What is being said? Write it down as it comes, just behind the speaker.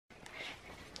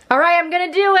All right, I'm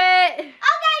gonna do it. Okay,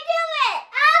 do it.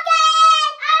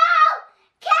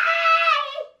 Okay.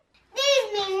 These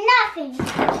mean nothing.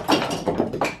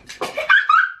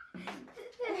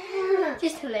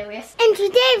 Just hilarious. In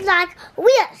today's vlog,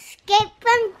 we escaped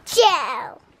from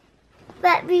jail.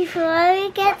 But before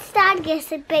we get started, give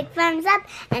us a big thumbs up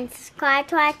and subscribe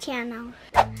to our channel.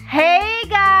 Hey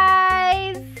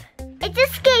guys! It's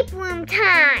escape room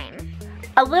time.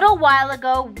 A little while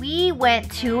ago, we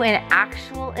went to an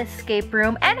actual escape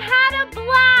room and had a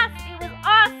blast. It was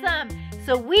awesome.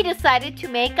 So we decided to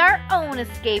make our own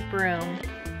escape room.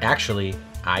 Actually,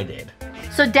 I did.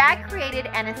 So Dad created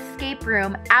an escape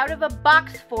room out of a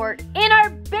box fort in our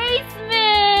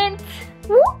basement.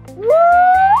 Whoop, whoop.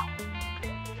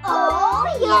 Oh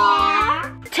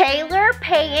yeah. Taylor,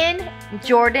 Peyton,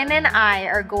 Jordan, and I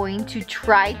are going to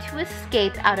try to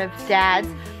escape out of Dad's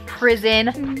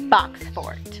prison box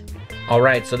fort. All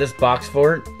right, so this box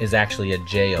fort is actually a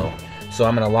jail. So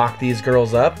I'm gonna lock these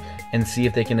girls up and see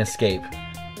if they can escape.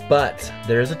 But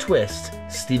there is a twist.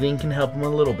 Steven can help them a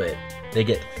little bit. They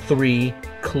get 3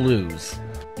 clues.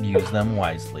 Use them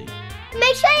wisely.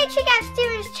 Make sure you check out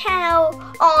Steven's channel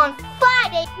on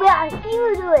Friday, where Steven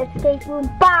will do an escape room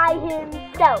by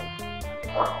himself.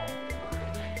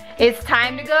 It's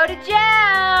time to go to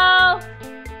jail.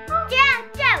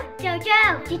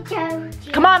 Joe.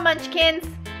 Come on, Munchkins.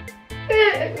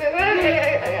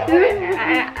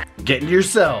 Get into your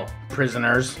cell,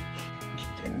 prisoners.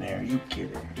 Get in there, you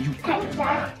get it. You get in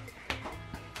there.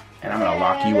 And I'm gonna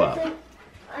lock you up.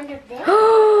 Under there.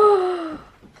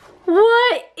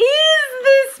 What is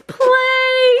this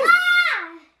place?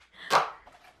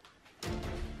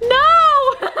 No!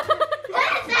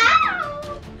 That's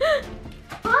out.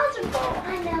 Possible. I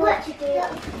know what to do.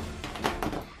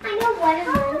 I know what it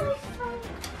is.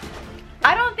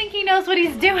 I don't think he knows what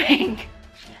he's doing.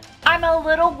 I'm a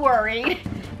little worried.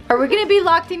 Are we gonna be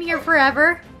locked in here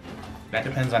forever? That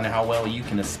depends on how well you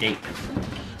can escape.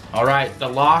 All right, the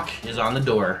lock is on the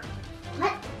door.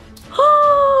 What?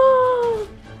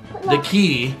 The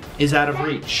key is out of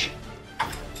reach.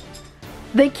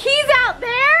 The key's out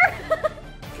there?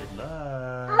 Good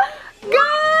luck.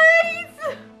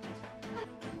 Guys!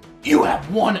 You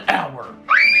have 1 hour.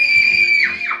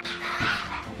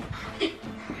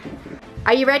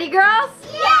 Are you ready, girls?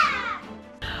 Yeah!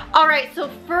 All right, so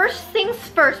first things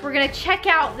first, we're gonna check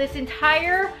out this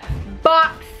entire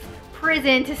box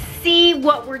prison to see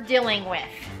what we're dealing with.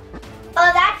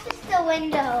 Oh, that's just a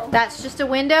window. That's just a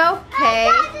window? Okay.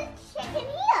 There's a chicken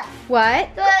here. What?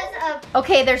 There's a...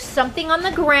 Okay, there's something on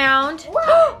the ground.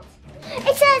 What?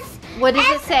 It says... What does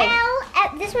it say?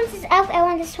 This one says FL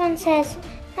and this one says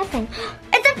nothing.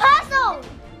 It's a puzzle!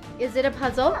 Is it a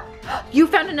puzzle? You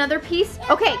found another piece?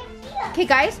 Okay. Okay,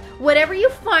 guys, whatever you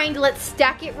find, let's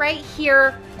stack it right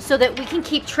here so that we can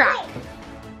keep track.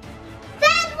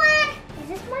 That one! Is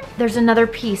this one? There's another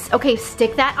piece. Okay,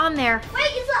 stick that on there.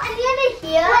 Wait, is it under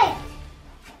here?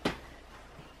 Wait.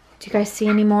 Do you guys see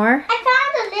any more? I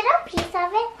found a little piece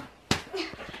of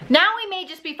it. Now we may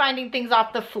just be finding things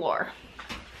off the floor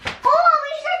Oh,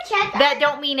 we should check that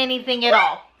don't mean anything at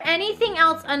all. Anything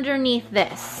else underneath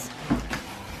this?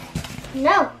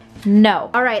 No.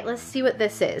 No. All right, let's see what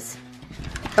this is.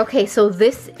 Okay, so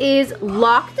this is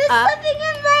locked There's up. something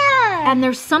in there. And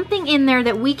there's something in there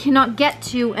that we cannot get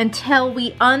to until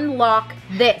we unlock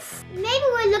this. Maybe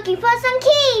we're looking for some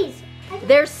keys.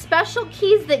 There's special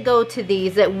keys that go to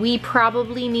these that we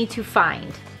probably need to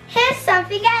find. Here's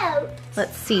something else.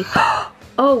 Let's see.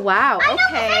 Oh, wow,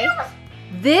 okay.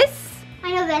 This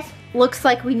I know this. looks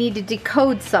like we need to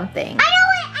decode something. I know it.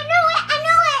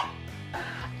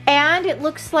 And it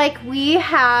looks like we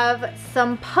have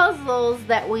some puzzles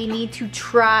that we need to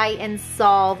try and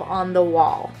solve on the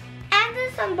wall. And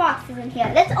there's some boxes in here.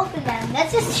 Let's open them.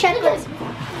 Let's just check this.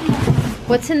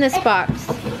 What's in this box?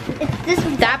 It's this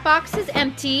one. That box is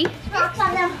empty, Box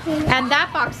on empty. and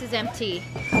that box is empty.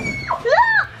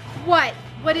 Look! What?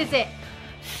 What is it?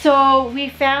 So we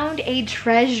found a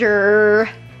treasure.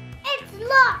 It's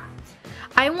locked.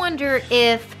 I wonder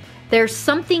if there's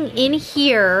something in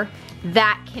here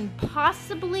that can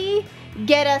possibly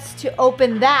get us to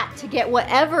open that to get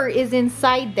whatever is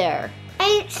inside there.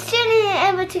 I shouldn't be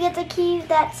able to get the key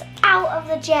that's out of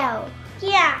the jail.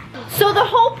 Yeah. So the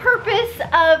whole purpose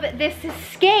of this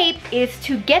escape is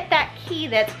to get that key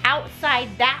that's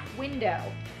outside that window.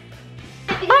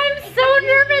 I'm so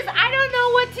nervous. I don't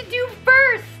know what to do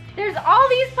first. There's all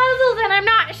these puzzles and I'm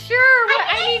not sure what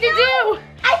I need to do.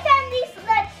 I found these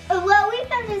letters. Well, we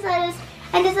found these letters,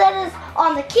 and these letters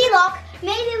on the key lock.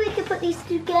 Maybe we could put these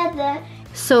together.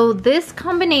 So this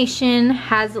combination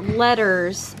has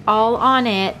letters all on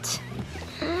it.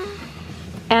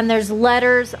 And there's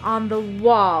letters on the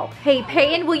wall. Hey,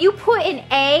 Peyton, will you put an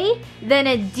A, then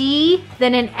a D,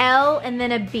 then an L, and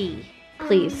then a B,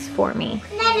 please, for me?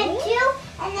 And then a 2,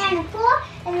 and then a 4,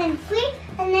 and then 3,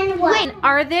 and then 1. Wait,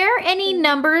 are there any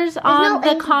numbers on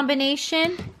the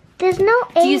combination? There's no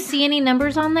A. Do you see any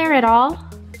numbers on there at all?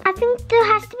 I think there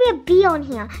has to be a B on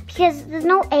here because there's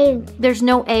no A. There's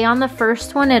no A on the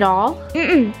first one at all?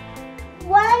 1,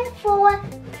 4,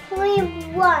 3,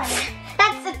 1.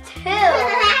 That's a 2.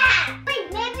 Wait,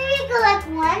 maybe we go like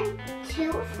 1,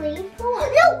 2, 3, 4.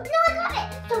 No, I got it.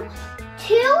 So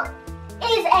 2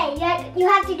 is A. You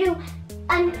have to do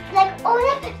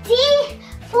D.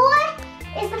 4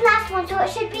 is the last one, so it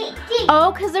should be D.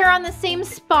 Oh, because they're on the same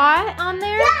spot on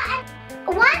there? Yeah.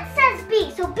 1 says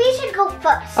B, so B should go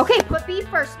first. Okay, put B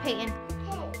first, Peyton.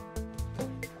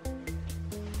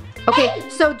 Okay,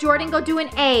 so Jordan, go do an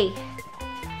A.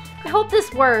 I hope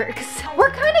this works.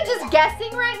 We're kind of just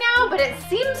guessing right now, but it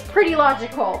seems pretty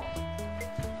logical.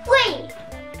 Wait.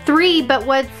 3, but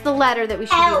what's the letter that we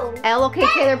should L. use? L, okay,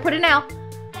 Taylor, put an L.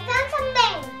 I found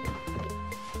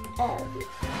something.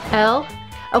 L.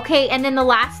 Okay, and then the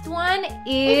last one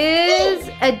is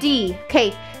a D.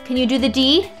 Okay, can you do the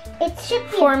D? It should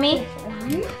be for me.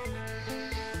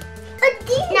 A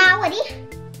D. Now, ready?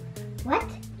 What?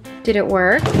 Did it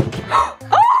work? Oh,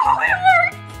 it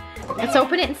worked! Let's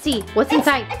open it and see. What's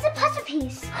inside? It's a puzzle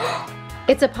piece.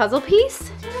 It's a puzzle piece?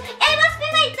 It must be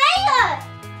my favorite.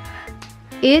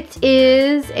 It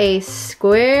is a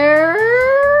square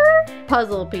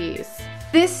puzzle piece.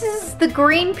 This is the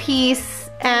green piece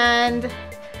and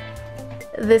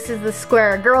this is the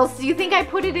square. Girls, do you think I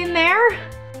put it in there?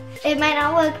 It might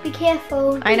not work. Be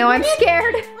careful. I know, I'm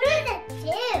scared. What does it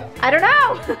do? I don't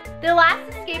know. The last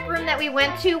escape room that we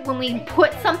went to, when we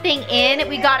put something in,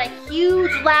 we got a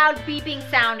huge loud beeping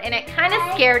sound and it kind of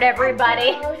scared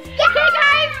everybody. Okay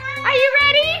guys, are you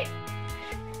ready?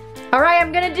 All right,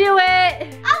 I'm gonna do it.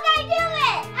 Okay, do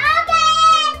it.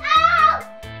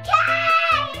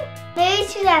 Okay. Maybe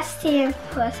should ask Steve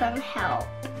for some help.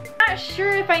 I'm not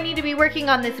sure if I need to be working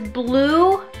on this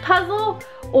blue puzzle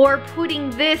or putting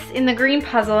this in the green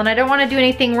puzzle, and I don't want to do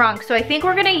anything wrong. So I think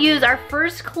we're gonna use our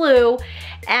first clue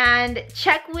and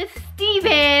check with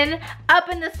Steven up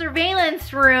in the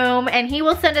surveillance room, and he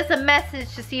will send us a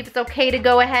message to see if it's okay to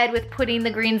go ahead with putting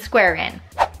the green square in.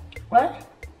 What?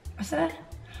 What's that?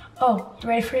 Oh, you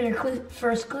ready for your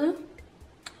first clue?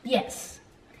 Yes.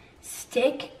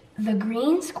 Stick the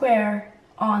green square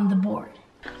on the board.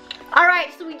 All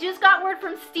right, so we just got word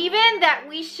from Steven that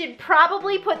we should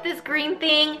probably put this green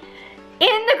thing in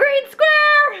the green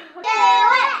square.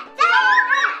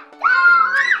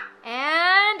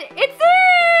 And it's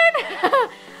in!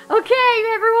 Okay,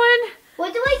 everyone.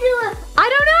 What do I do? I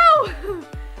don't know.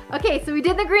 Okay, so we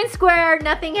did the green square,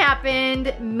 nothing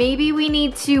happened. Maybe we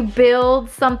need to build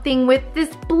something with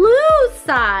this blue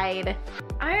side.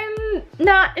 I'm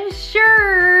not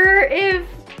sure if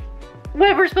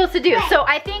what we're supposed to do. So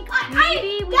I think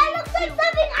maybe that looks like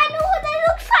something. I know what that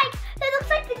looks like. That looks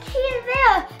like the key is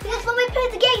there. Because when we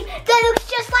put the game, that looks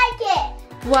just like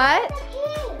it. What? The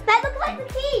key. That looks like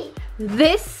the key.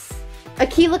 A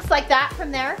key looks like that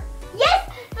from there? Yes,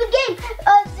 the game.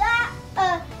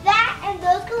 That and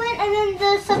those go in, and then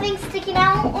there's something sticking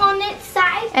out on its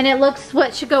side. And it looks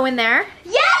what should go in there?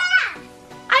 Yeah!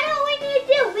 I know what we need to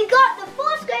do. We got the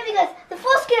full square because the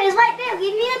full square is right there.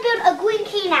 We need to build a green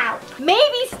key now.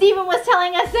 Maybe Steven was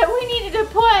telling us that we needed to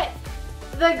put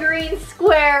the green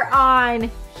square on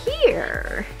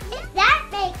here. That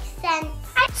makes sense.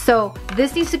 So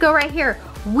this needs to go right here.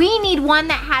 We need one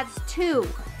that has 2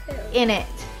 in it.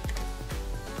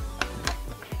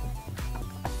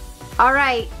 All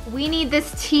right, we need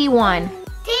this T one.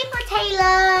 T for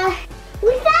Taylor.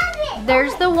 We found it.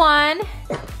 There's the one.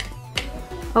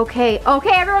 Okay,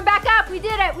 everyone back up. We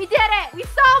did it, we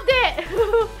solved it.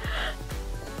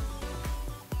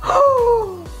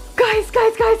 Oh, guys. How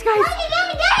did we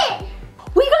get it?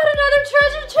 We got another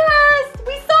treasure chest.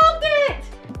 We solved it.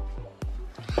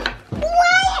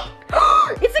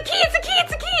 What? It's a key.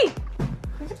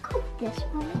 Is it called this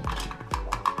one?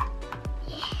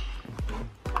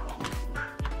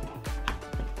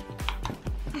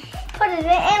 Put it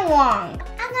in wrong.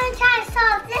 I'm gonna try to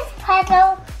solve this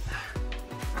puzzle.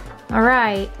 All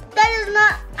right. That is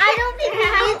not, I don't think we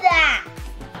did that.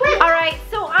 All right,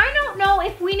 so I don't know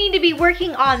if we need to be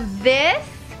working on this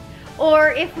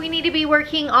or if we need to be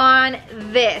working on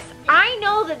this. I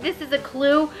know that this is a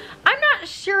clue. I'm not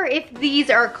sure if these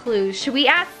are clues. Should we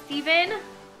ask Steven?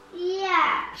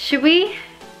 Yeah. Should we?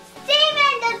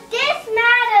 Steven, does this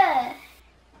matter?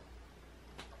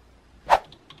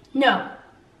 No,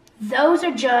 those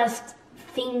are just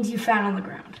things you found on the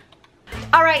ground.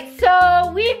 All right,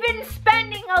 so we've been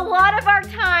spending a lot of our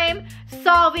time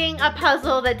solving a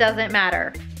puzzle that doesn't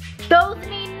matter. Those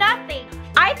mean nothing.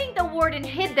 I think the warden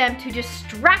hid them to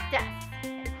distract us.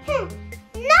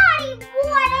 Naughty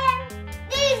warden!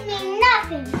 These mean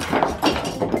nothing.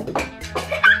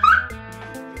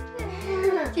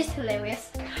 Just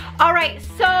hilarious. All right,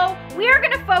 so we are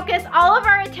gonna focus all of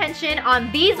our attention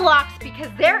on these locks because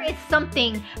there is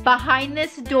something behind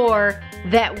this door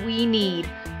that we need,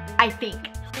 I think.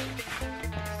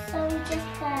 So we just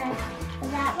go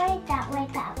that way, that way,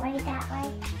 that way, that way.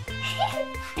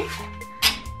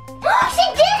 She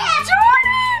did it!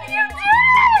 Jordan, you did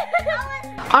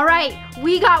it! All right,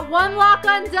 we got one lock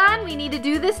undone. We need to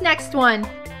do this next one.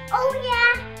 Oh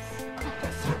yeah.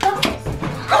 Oh, you did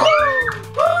it!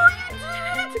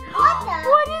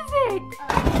 What is it?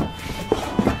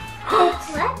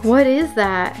 What is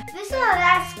that? This is our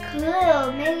last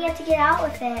clue. Maybe you have to get out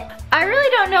with it. I really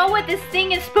don't know what this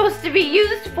thing is supposed to be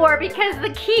used for because the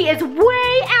key is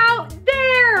way out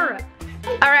there.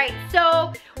 All right,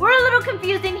 so we're a little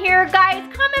confused in here. Guys,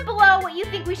 comment below what you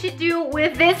think we should do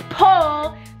with this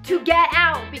pole to get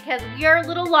out because we are a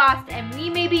little lost and we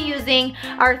may be using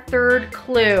our third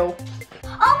clue.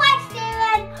 Oh my,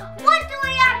 Steven, what do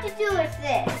we have to do with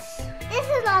this? This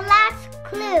is our last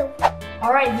clue.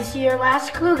 All right, this is your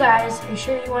last clue, guys. Are you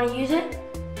sure you want to use it?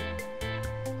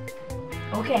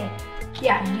 Okay.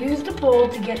 Yeah, use the pole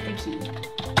to get the key.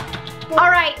 All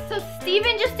right, so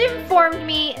Steven just informed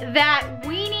me that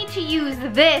we need to use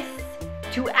this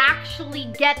to actually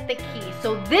get the key.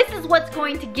 So this is what's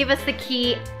going to give us the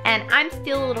key, and I'm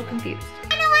still a little confused.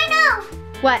 I know.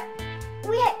 What?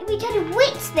 We try to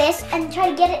reach this and try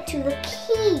to get it to the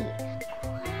key.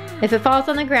 If it falls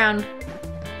on the ground,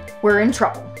 we're in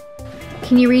trouble.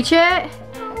 Can you reach it?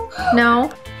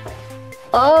 No?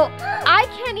 Oh, I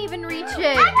can't even reach I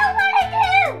it. know what to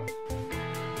do.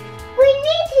 We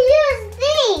need to use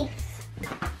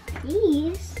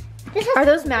these. This is, Are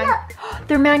those magnets?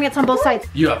 They're magnets on both sides.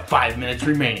 You have 5 minutes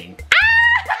remaining. We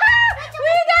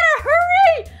gotta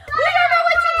hurry! We don't know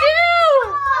what to do!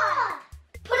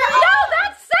 Put it No,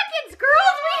 that's seconds,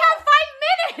 girls! We have 5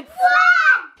 minutes!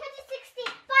 1,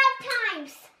 65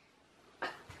 times.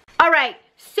 All right,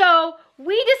 so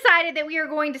we decided that we are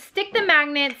going to stick the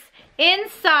magnets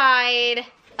inside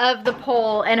of the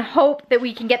pole and hope that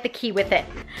we can get the key with it.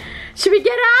 Should we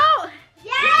get out?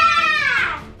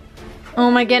 Yeah! Oh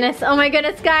my goodness,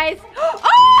 guys. Oh,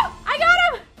 I got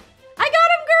him! I got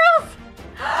him, girls!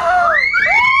 I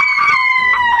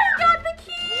got the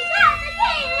key! We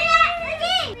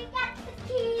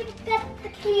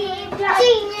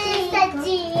got the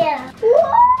key.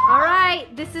 All right,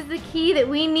 this is the key that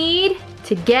we need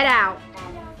to get out.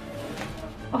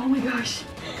 Oh my gosh.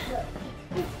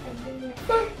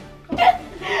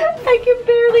 I can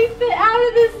barely fit out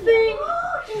of this thing.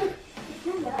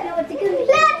 Let's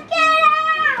get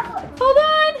out! Hold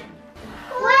on.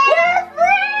 We're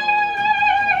free!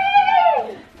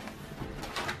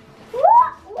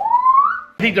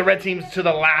 I think the red team's to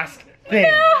the last thing.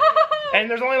 No. And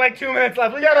there's only like 2 minutes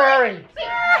left. We gotta hurry. Get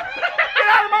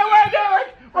out of my way, Derek!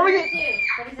 What are we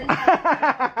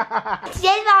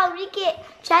Today's about we get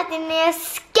trapped in the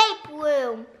escape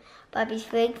room. But be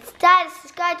sure to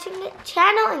subscribe to the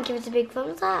channel and give us a big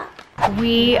thumbs up.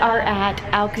 We are at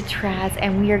Alcatraz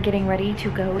and we are getting ready to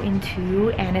go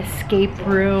into an escape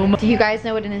room. Do you guys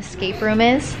know what an escape room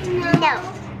is? No.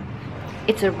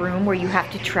 It's a room where you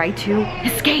have to try to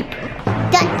escape.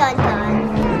 Dun dun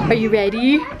dun. Are you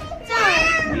ready? We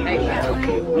will help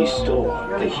you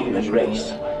restore the human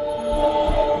race.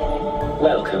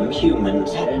 Welcome,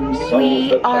 humans.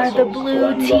 We are the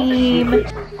blue team.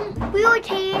 We are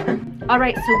team. All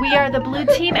right, so we are the blue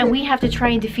team and we have to try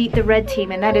and defeat the red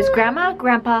team. And that is Grandma,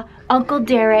 Grandpa, Uncle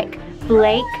Derek,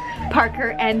 Blake,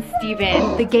 Parker, and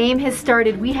Steven. The game has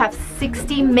started. We have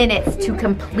 60 minutes to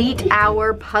complete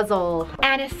our puzzle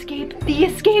and escape the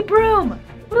escape room.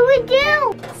 What do we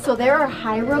do? So there are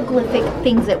hieroglyphic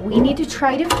things that we need to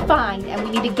try to find and we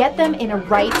need to get them in a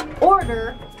right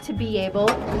order to be able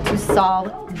to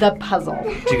solve the puzzle.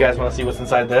 Do you guys want to see what's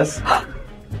inside this?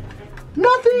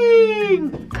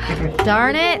 Nothing!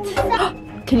 Darn it.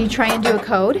 Can you try and do a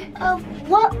code?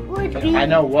 What would be? I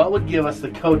know what would give us the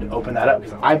code to open that up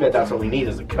because I bet that's what we need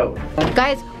is a code.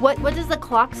 Guys, what does the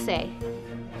clock say?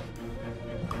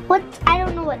 What? I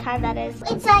don't know what time that is.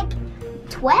 It's like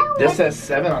 12. This says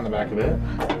 7 on the back of it.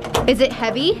 Is it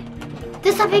heavy?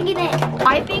 There's something in it.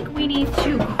 I think we need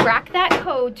to crack that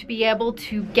code to be able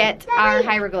to get our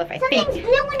hieroglyph, I think.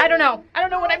 I don't know. I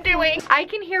don't know what I'm doing. I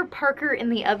can hear Parker in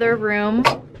the other room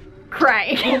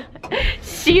crying.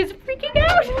 She is freaking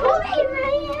out.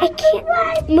 I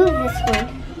can't move this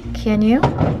one. Can you?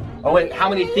 Oh wait, how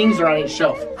many things are on each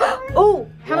shelf? Oh,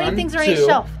 how many things are on each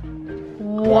shelf?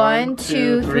 1,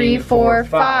 2, 3, 4,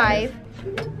 5.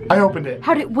 I opened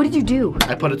it. What did you do?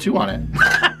 I put a 2 on it.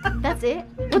 That's it?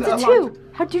 What's a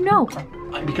 2? How'd you know?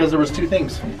 Because there was 2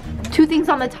 things. 2 things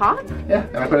on the top? Yeah,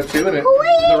 and I put a 2 in it.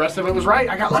 The rest of it was right.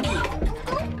 I got lucky.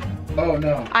 Oh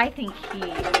no. I think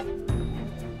he...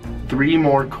 3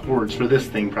 more cords for this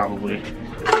thing probably.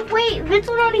 Wait, this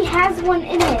one already has one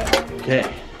in it.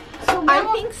 Okay. So I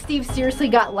think Steve seriously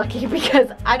got lucky because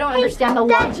I don't understand the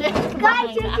logic.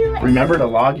 guys, if you Remember to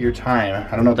log your time.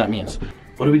 I don't know what that means.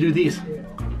 What do we do with these?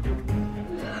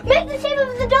 make the shape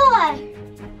of the door.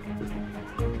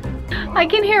 I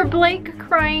can hear Blake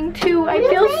crying too. I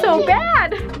feel so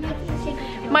bad.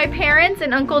 My parents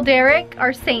and Uncle Derek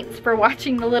are saints for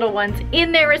watching the little ones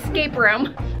in their escape room.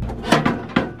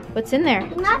 What's in there?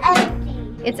 It's not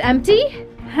empty. It's empty?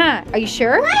 Huh, are you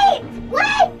sure? Wait,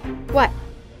 wait. What?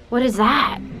 What is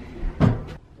that?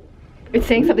 It's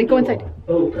saying something. Go inside.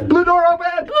 Blue door open!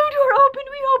 Blue door opened.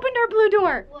 We opened our blue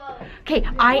door. Okay,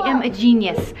 I am a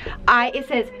genius. It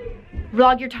says,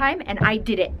 log your time, and I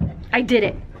did it. I did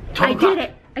it. I did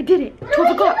it. I did it.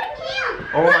 12 o'clock.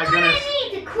 Oh my goodness. I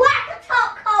need to crack the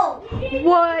top code.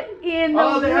 What in the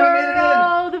world? They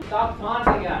haven't made it in. Stop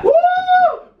taunting us. Woo!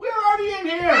 We're already in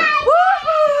here!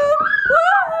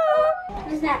 What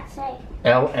does that say?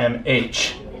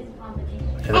 LMH.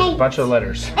 Okay, there's a bunch of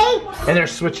letters. 8. And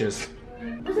there's switches.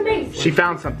 She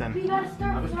found something.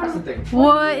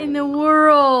 What in the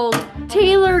world?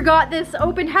 Taylor got this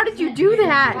open. How did you do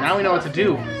that? Now we know what to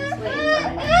do.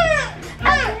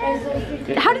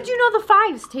 How did you know the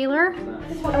 5s, Taylor?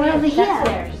 I went over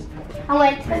here. I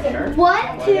went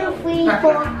 1, 2, 3,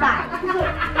 4, 5.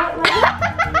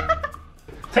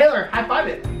 Taylor, high five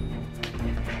it.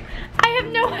 I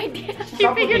have no idea. She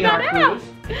Stop figured looking at that our out. clues.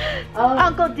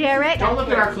 Uncle Derek. Don't look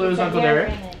at our clues, Uncle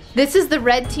Derek. This is the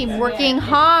red team working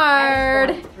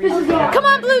hard. Come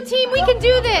on, blue team, we can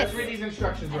do this. Read these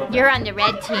instructions real quick. You're on the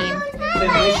red team.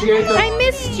 Initiate the... I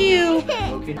missed you.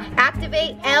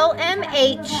 Activate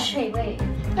LMH.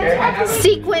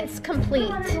 Sequence complete.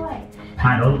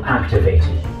 Panel activated.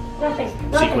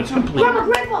 Sequence complete.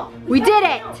 We did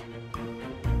it.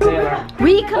 Taylor.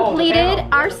 We completed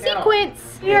our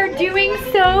sequence. We are doing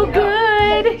so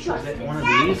good. Is it one of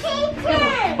these?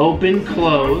 Open,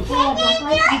 close.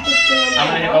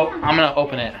 I'm gonna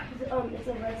open it.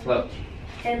 Look.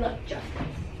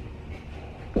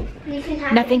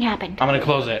 Nothing happened. I'm gonna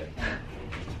close it.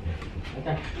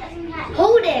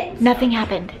 Hold it. Nothing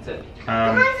happened.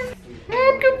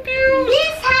 I'm confused.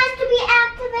 This has to be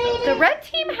activated. The red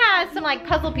team has some like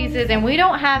puzzle pieces and we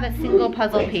don't have a single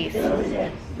puzzle piece.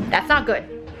 That's not good.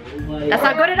 That's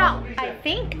not good at all. I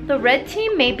think the red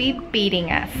team may be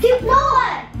beating us. Do 4.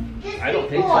 I don't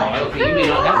think so. I don't think you may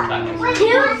not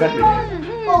have that.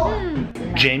 2,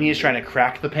 4. Jamie is trying to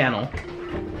crack the panel.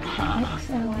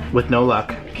 With no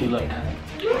luck. Okay, look.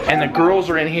 And the girls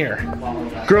are in here.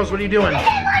 Girls, what are you doing? I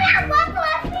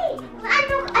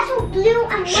saw blue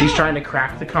and She's red. trying to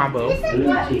crack the combo.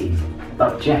 Blue team.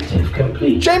 Objective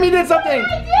complete. Jamie did something!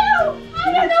 I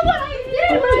don't know what I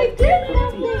did, but I did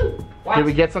something. Did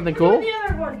we get something cool?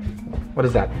 What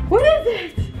is that? What is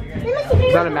it?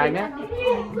 Is that a magnet?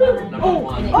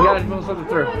 We gotta move something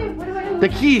through. The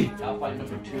key!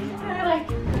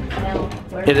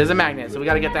 It is a magnet, so we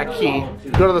gotta get that key.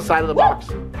 Go to the side of the box.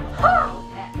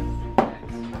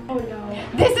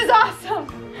 This is awesome.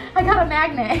 I got a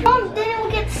magnet. Then it will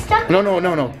get stuck.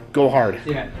 No. Go hard.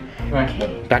 Yeah. Come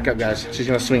on. Back up, guys. She's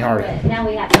gonna swing hard. Now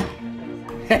we have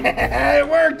It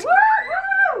worked!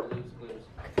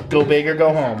 Go big or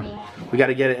go home. We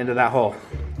gotta get it into that hole.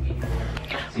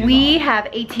 We have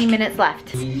 18 minutes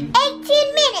left. 18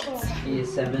 minutes.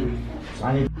 E7.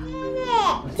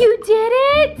 You did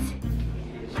it!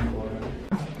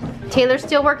 Taylor's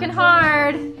still working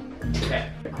hard.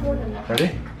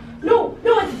 Ready? No,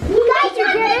 it's blue. Guys, you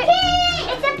get got it? the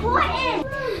key. It's important.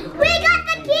 We got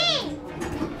the key.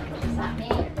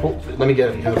 Oh, let me get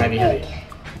it. It's heavy. It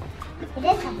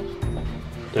is heavy.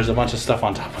 There's a bunch of stuff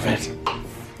on top of it.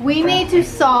 We need to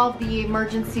solve the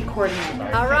emergency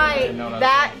coordinate. All right,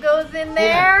 that goes in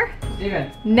there.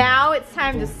 Steven. Now it's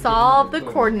time to solve the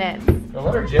coordinates.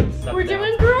 What are Jim's stuff We're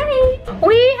doing great.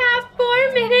 We have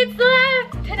 4 minutes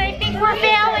left, and I think we're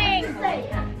failing.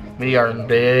 We are in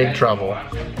big trouble.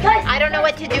 I don't know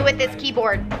what to do with this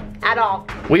keyboard at all.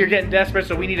 We are getting desperate,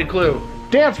 so we need a clue.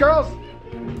 Dance, girls!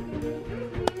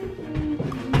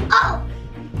 Oh,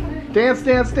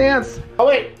 Dance. Oh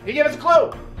wait, he gave us a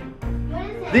clue. what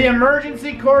is it? The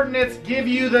emergency coordinates give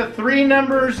you the 3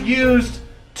 numbers used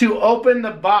to open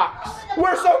the box.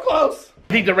 We're so close.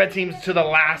 I think the red team's to the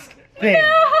last thing.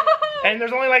 No. And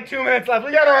there's only like 2 minutes left.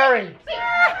 We gotta hurry. Get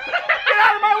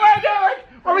out of my way, Derek.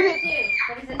 What are we getting?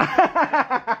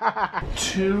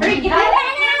 2.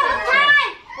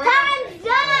 Time's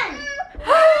done.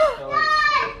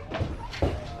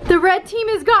 The red team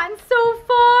has gotten so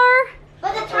far.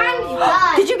 But the time's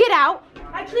done. Did you get out?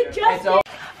 I clicked just.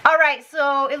 All right,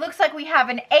 so it looks like we have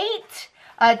an 8,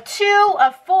 a 2,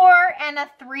 a 4, and a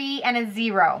 3, and a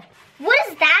 0. What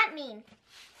does that mean?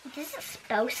 Does it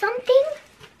spell something?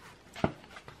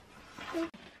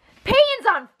 Payton's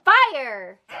on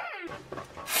fire.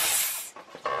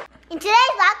 In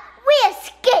today's vlog, we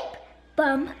escape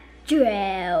from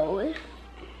jail.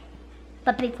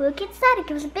 But before we get started,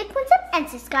 give us a big thumbs up and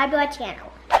subscribe to our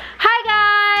channel. Hi,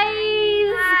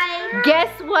 guys. Hi.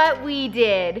 Guess what we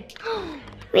did?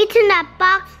 We turned that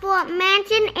box fort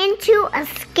mansion into an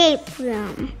escape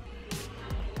room.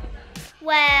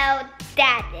 Well,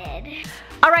 Dad did.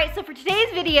 All right, so for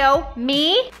today's video,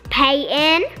 me,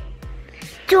 Peyton,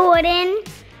 Jordan,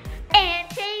 and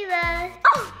Taylor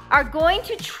are going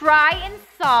to try and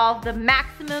solve the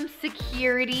maximum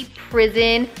security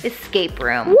prison escape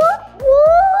room. Whoop, whoop.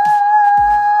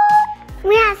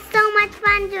 We had so much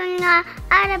fun doing our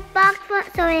box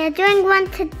fort, so we are doing one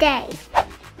today.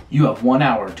 You have 1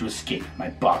 hour to escape my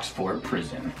box fort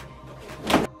prison.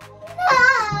 No.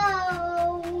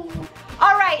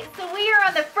 All right, so we are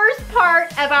on the first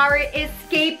part of our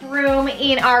escape room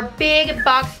in our big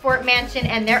box fort mansion,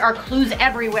 and there are clues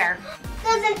everywhere.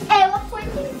 There's an arrow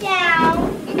pointing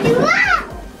down. Wow!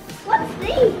 What's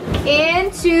this?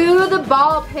 Into the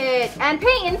ball pit, and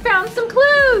Peyton found some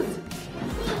clues.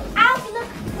 I'll look.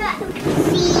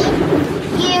 See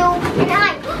you and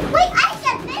I. Wait, I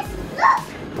said this. Look.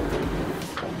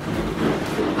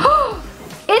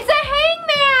 It's a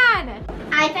hangman.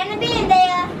 I found a bee in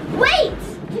there. Wait.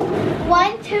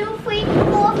 1, 2, 3,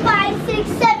 4, 5, 6,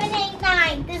 7, 8,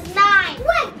 9. There's 9.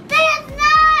 Wait, there's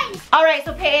 9. All right,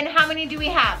 so Peyton, how many do we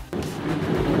have? 4,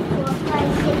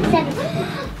 5, 6, 7.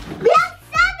 We have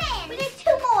 7. We need 2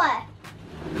 more.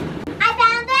 I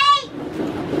found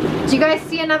 8. Do you guys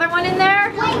see another one in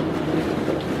there? Wait.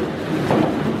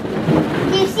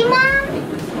 Do you see, Mom?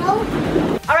 No.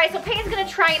 All right, so Peyton's gonna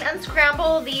try and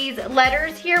unscramble these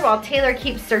letters here while Taylor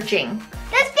keeps searching.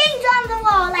 There's things on the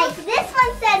wall. Like this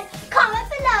one says, comment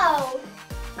below.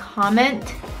 Comment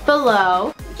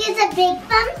below. Give a big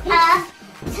thumbs up.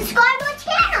 Subscribe to our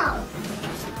channel.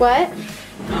 What?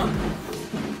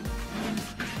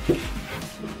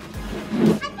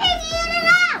 I'm taking it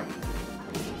out.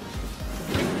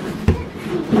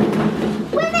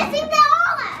 We're missing the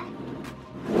order.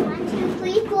 1, 2,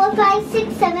 3, 4, 5,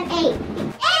 6, 7, 8.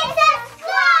 And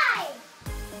subscribe.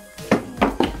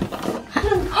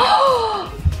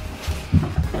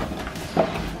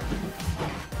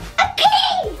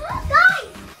 Okay, guys,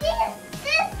 this.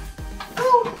 Go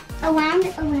around.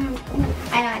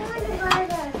 I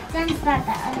don't start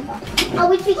that other box. Oh,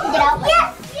 we can get out.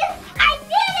 Yes, I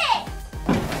did it.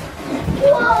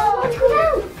 Whoa, let's go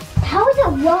down. How is it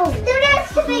low? Dude,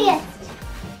 that's the biggest.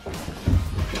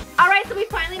 All right, so we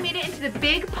finally made it into the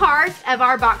big part of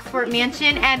our box fort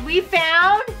mansion, and we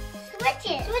found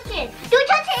Switches. Don't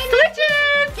touch it.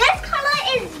 switches. This color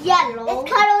is yellow.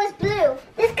 This color is blue.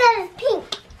 This color is pink.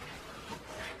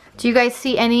 Do you guys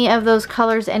see any of those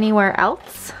colors anywhere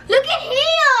else? Look at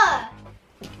here.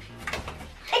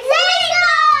 It's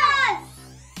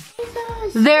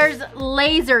lasers. There's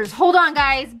lasers. Hold on,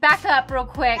 guys. Back up real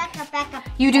quick. Back up.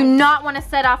 You do not want to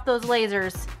set off those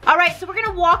lasers. All right, so we're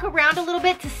gonna walk around a little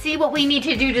bit to see what we need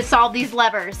to do to solve these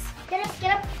levers. Get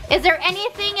up. Is there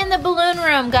anything in the balloon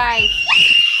room, guys?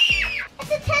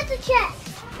 It's a treasure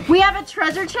chest. We have a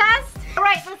treasure chest? All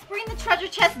right, let's bring the treasure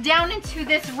chest down into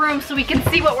this room so we can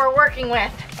see what we're working with.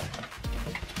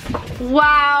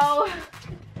 Wow.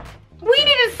 We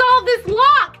need to solve this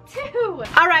lock too.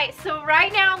 All right, so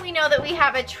right now we know that we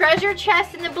have a treasure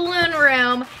chest in the balloon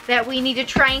room that we need to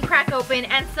try and crack open,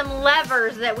 and some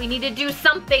levers that we need to do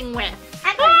something with.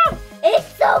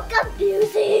 It's so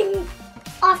confusing.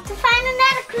 Off to find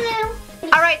another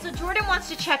clue. All right, so Jordan wants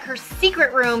to check her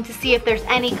secret room to see if there's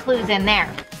any clues in there.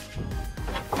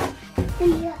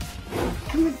 Yeah.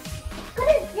 Come on. What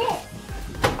is this?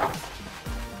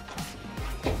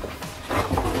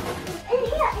 In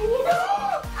here.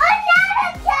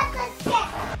 Another treasure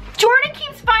chest. Jordan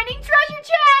keeps finding treasure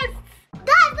chests.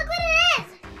 Guys, look what it is.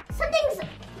 Something's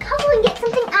covering it.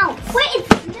 Something else. Wait, it's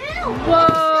blue.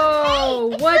 Whoa,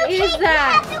 It's what blue is tape.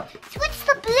 that? You have to switch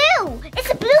the blue. It's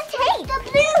a blue tape. The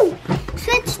blue.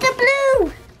 Switch the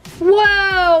blue.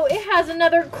 Whoa, it has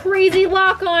another crazy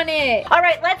lock on it. All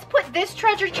right, let's put this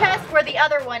treasure chest where the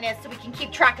other one is so we can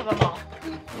keep track of them all.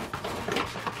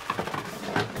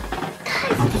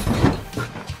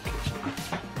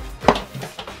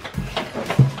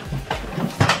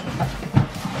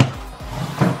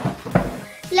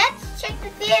 Let's check the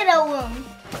theater room.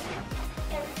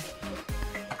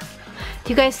 Do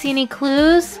you guys see any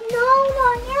clues? No,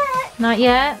 not yet. Not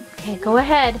yet? Okay, go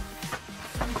ahead.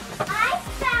 I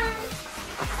found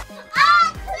a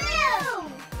clue.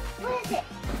 What is it?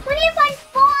 We need to find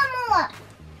 4 more.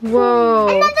 Whoa.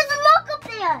 And then there's a lock up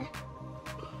there.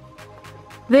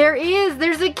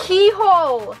 There's a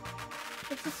keyhole.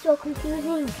 This is so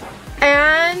confusing.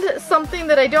 And something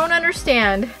that I don't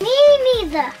understand. Me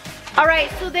neither. All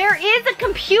right, so there is a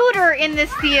computer in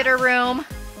this theater room.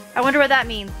 I wonder what that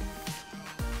means.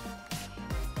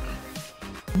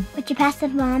 Would you pass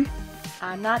it, Mom?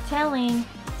 I'm not telling.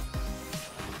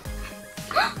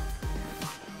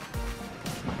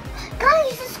 Guys,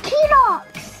 this is key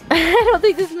locks. I don't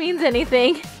think this means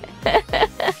anything.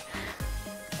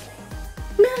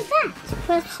 What's that?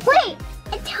 Wait,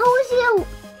 it tells you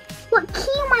what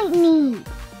key you might need.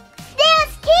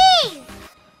 There's keys.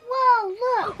 Whoa,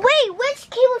 look. Wait, which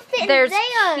key will fit There's in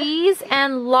there? keys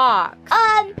and locks.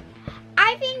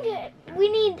 I think we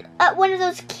need one of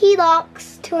those key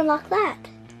locks to unlock that.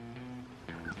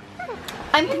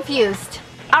 I'm confused.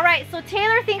 All right, so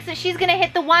Taylor thinks that she's gonna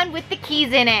hit the one with the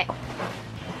keys in it.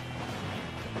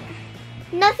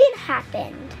 Nothing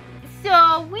happened.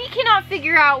 So we cannot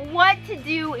figure out what to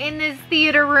do in this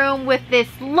theater room with this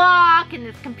lock and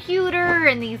this computer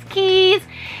and these keys.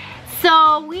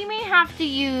 So we may have to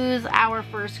use our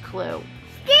first clue.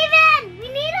 Steven, we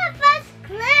need our first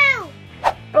clue.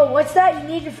 Oh, what's that? You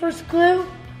need your first clue?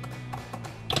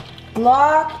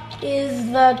 Lock is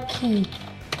the key.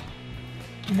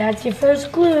 That's your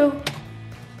first clue.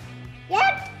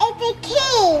 Yep, it's a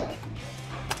key.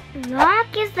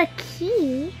 Lock is the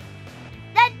key?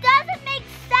 That doesn't make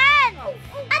sense.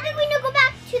 I think we need to go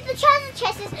back to the treasure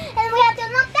chests and then we have to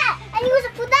unlock that and use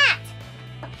it for that.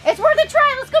 It's worth a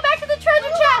try. Let's go back to the treasure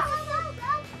chest.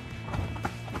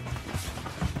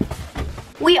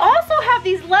 We also have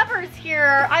these levers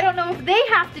here. I don't know if they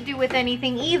have to do with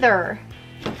anything either.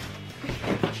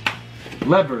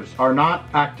 Levers are not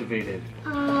activated.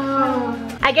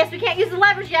 I guess we can't use the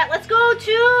levers yet. Let's go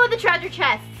to the treasure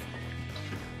chests.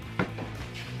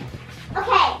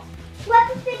 Okay, we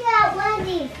have to figure out one of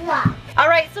these locks. All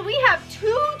right, so we have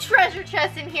 2 treasure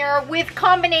chests in here with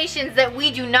combinations that we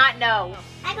do not know.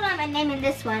 I can write my name in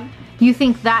this one. You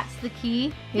think that's the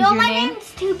key? Is No, your my name?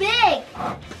 name's too big.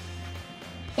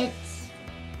 It's,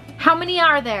 How many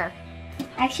are there?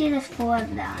 actually there's 4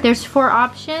 of them. There's 4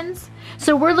 options.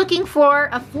 So we're looking for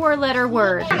a 4-letter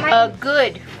word. A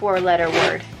good 4-letter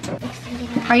word.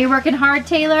 Are you working hard,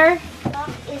 Taylor?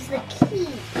 Lock is the key.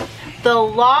 The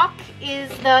lock is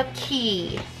the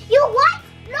key. You what?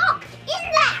 Lock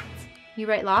in that. You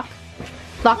right lock?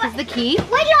 Lock is the key.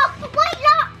 White lock, white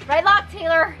lock. Right lock,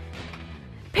 Taylor.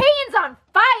 Payne's on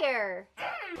fire.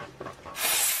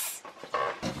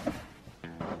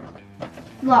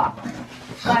 Lock.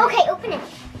 Okay, open it.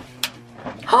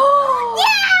 Oh! Yeah,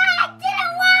 I did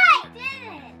it right.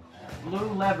 Did it. Blue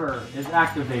lever is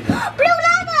activated. Blue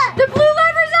lever. The blue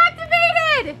lever's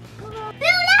activated. Blue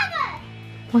lever.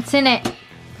 What's in it?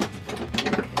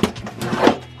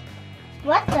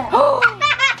 What the?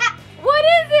 What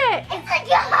is it? It's a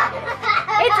gun.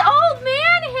 It's old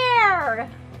man hair.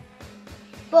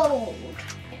 Bold.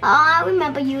 Oh, I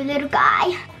remember you, little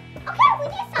guy. Okay, we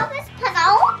need to solve this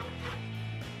puzzle.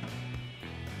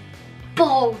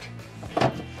 Bold.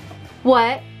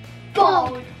 What?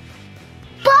 Bold. Bold.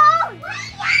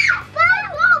 Yeah.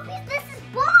 Bold. This is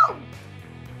bold.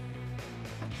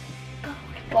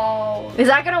 Bold. Is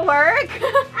that gonna work?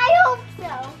 I hope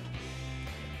so.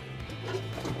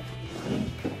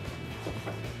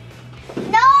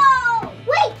 No.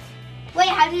 Wait. Wait,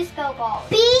 how do you spell bold?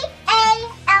 B-A-L-D.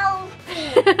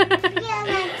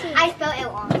 I spelled it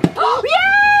wrong.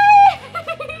 Yay!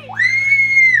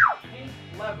 Pink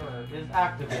lever is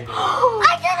activated.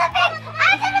 I did it, babe!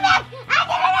 I did it, babe! I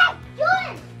did it, babe!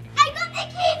 Jordan, I got the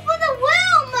key for the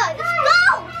room! Let's go!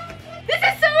 This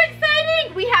is so exciting!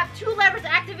 We have 2 levers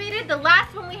activated. The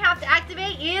last one we have to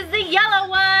activate is the yellow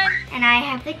one. And I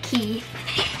have the key.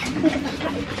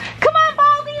 Come on,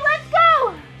 Baldy, let's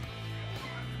go!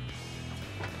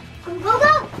 Go, go,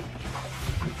 go!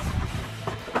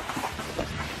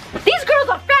 These girls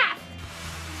are fast!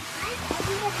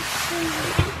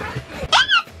 It's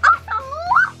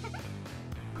awesome!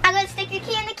 I'm gonna stick the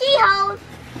key in the keyhole.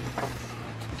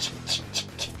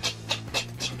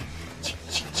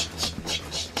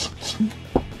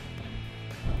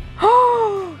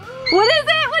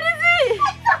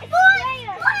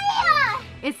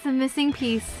 It's the missing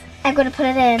piece. I'm gonna put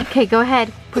it in. Okay, go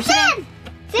ahead. Push it in.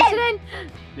 Push it in.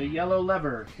 The yellow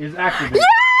lever is activated.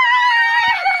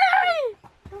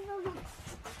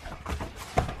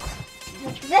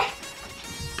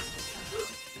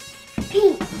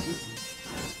 Pink.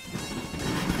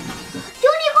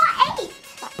 Junior got 8.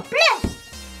 Blue.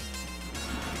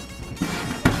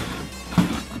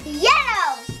 Yellow.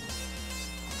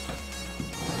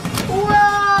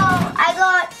 Whoa! I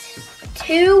got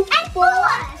 2 and 4.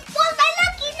 4's my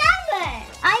lucky number.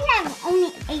 I have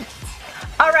only 8.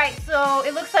 All right, so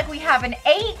it looks like we have an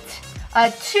 8,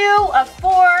 a 2, a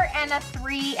 4, and a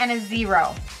 3, and a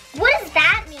 0. What does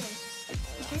that mean?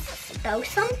 Does this spell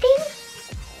something?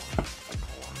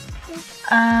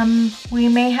 We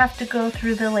may have to go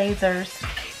through the lasers.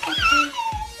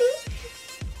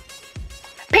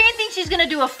 Pan thinks she's gonna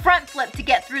do a front flip to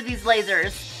get through these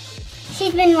lasers.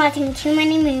 She's been watching too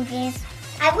many movies.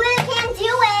 I really can't do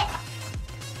it.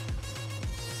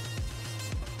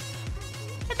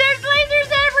 There's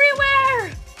lasers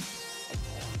everywhere!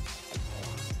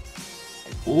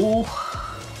 Ooh.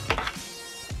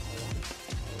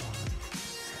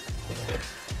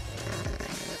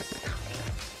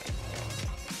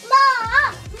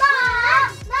 Mom! Mom!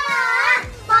 Mom!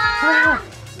 Mom!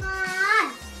 Mom!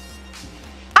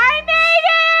 I made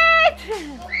it!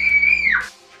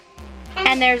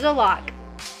 And there's a lock.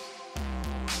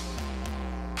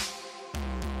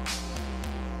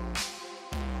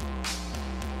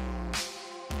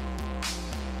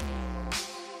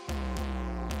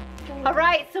 All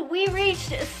right, so we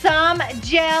reached some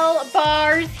gel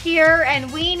bars here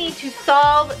and we need to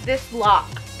solve this lock.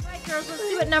 All right, girls, let's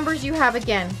see what numbers you have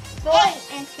again. 8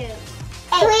 and 2.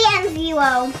 3 and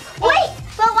 0. Wait,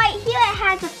 but right here it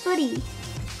has a footy.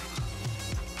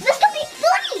 This could be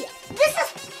 30. This is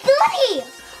 30.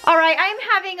 All right, I'm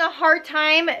having a hard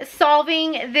time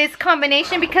solving this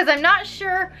combination because I'm not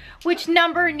sure which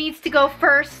number needs to go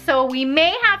first, so we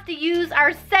may have to use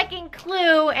our second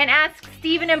clue and ask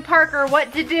Steven and Parker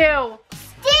what to do.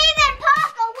 Steven,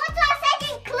 Parker, what's our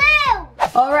second clue?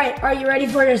 All right, are you ready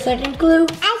for your second clue?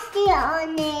 I'm still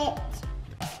on it.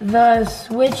 The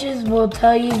switches will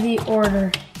tell you the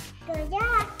order. Good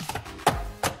job.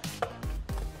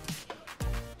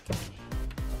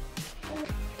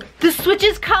 The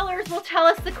switch's colors will tell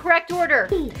us the correct order.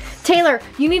 Taylor,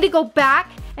 you need to go back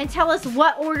and tell us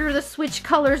what order the switch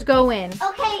colors go in.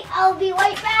 Okay, I'll be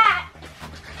right back.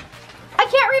 I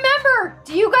can't remember.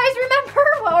 Do you guys remember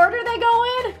what order they go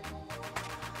in?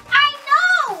 I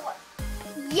know.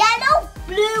 Yellow,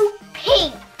 blue,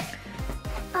 pink.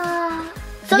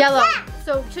 So Yellow. yeah.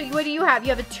 So what do you have? You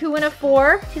have a 2 and a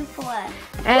 4. 2, 4.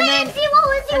 And then, Wait, 0,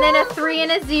 0, and then a 3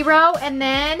 and a 0. And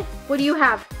then, what do you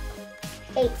have?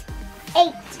 8.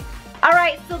 8. All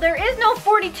right, so there is no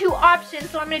 42 option,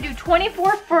 so I'm gonna do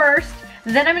 24 first,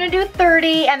 then I'm gonna do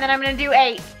 30, and then I'm gonna do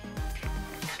 8.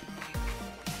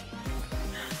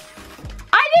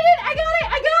 I did it! I got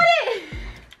it!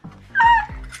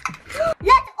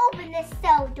 Let's open this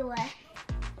cell door.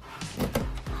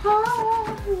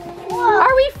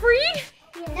 Are we free?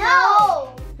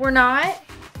 No. We're not?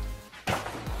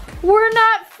 We're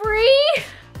not free?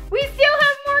 We still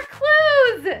have more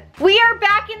clues. We are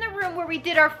back in the room where we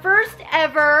did our first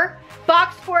ever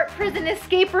Box Fort Prison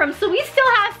Escape Room. So we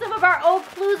still have some of our old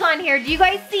clues on here. Do you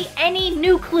guys see any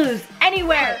new clues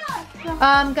anywhere?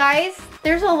 Guys,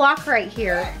 there's a lock right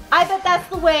here. I bet that's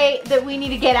the way that we need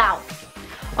to get out.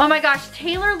 Oh my gosh,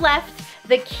 Taylor left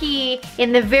the key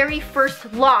in the very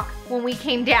first lock when we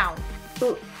came down.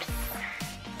 Oops.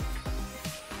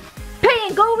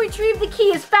 Payne, go retrieve the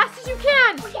key as fast as you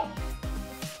can. Okay.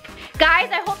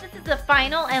 Guys, I hope this is the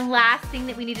final and last thing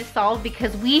that we need to solve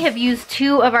because we have used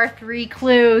 2 of our 3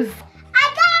 clues.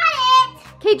 I got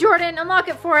it. Okay, Jordan, unlock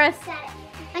it for us. Got it.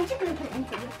 I'm just gonna put it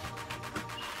into this.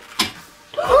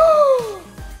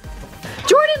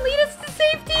 Jordan, lead us to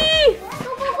safety.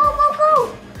 Go, go, go, go,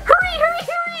 go. Hurry, hurry,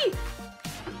 hurry.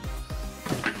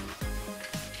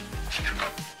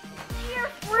 We are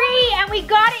free and we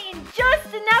got it in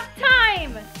just enough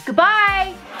time.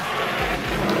 Goodbye.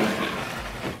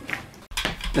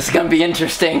 This is gonna be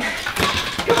interesting.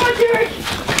 Come on, Derek.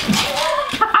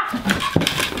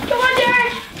 Come on,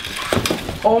 Derek.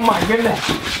 Oh my goodness.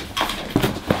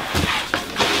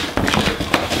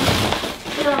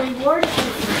 There are rewards.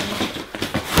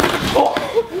 Oh.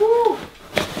 Woo.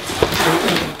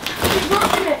 Keep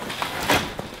working it.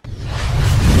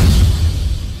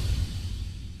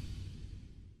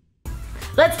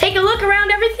 Let's take a look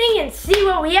around everything and see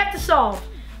what we have to solve.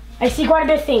 I see quite a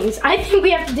bit of things. I think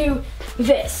we have to do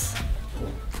this.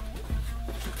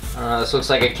 This looks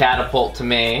like a catapult to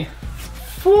me.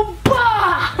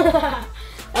 Whoopah!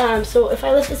 So if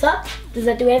I lift this up, does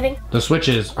that do anything? The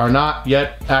switches are not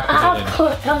yet activated.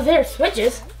 Oh, there are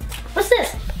switches. What's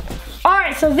this? All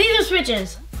right, so these are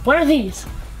switches. What are these?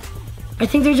 I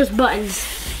think they're just buttons.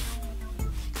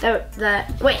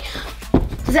 Wait,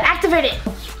 does it activate it?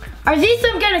 Are these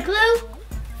some kind of clue?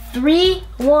 3,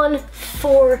 1,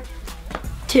 4,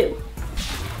 2.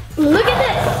 Look at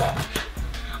this.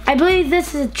 I believe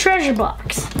this is a treasure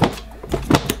box.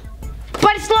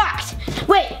 But it's locked.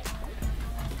 Wait.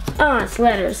 Oh, it's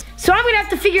letters. So I'm gonna have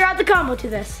to figure out the combo to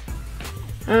this.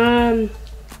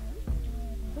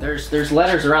 There's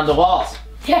letters around the walls.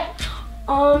 Yeah.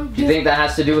 Do you think that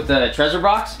has to do with the treasure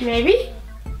box? Maybe.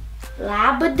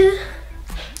 Labad.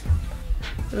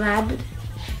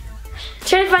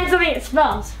 Trying to find something that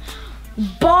spells.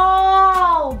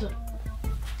 Bald.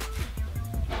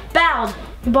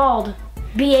 Bald.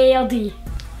 B-A-L-D.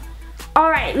 All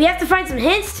right, we have to find some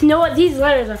hints to know what these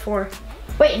letters are for.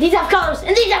 Wait, these have colors,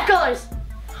 and these have colors.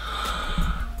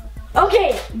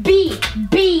 Okay, B.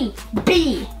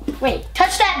 Wait,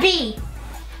 touch that B.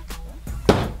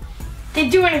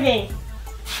 Didn't do anything.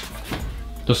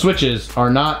 The switches are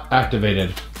not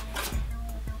activated.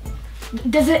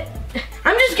 Does it?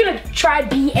 I'm just gonna try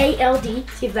B-A-L-D,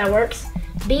 see if that works.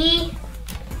 B-A-L-D.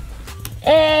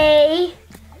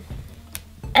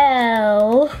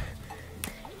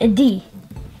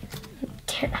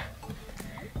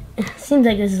 Seems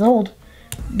like this is old.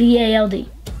 B-A-L-D.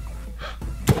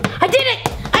 I did it!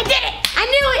 I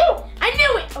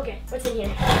knew it! Okay, what's in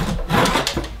here?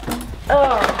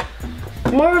 Oh,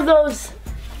 more of those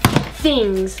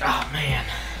things. Oh man.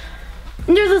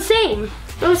 And they're the same.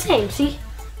 They're the same, see?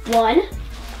 1,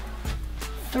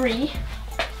 3,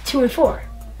 2, and 4.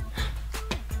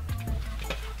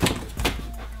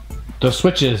 The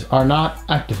switches are not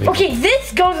activated. Okay,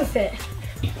 this goes with it.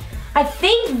 I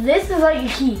think this is like a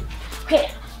key.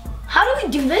 Okay, how do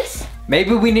we do this?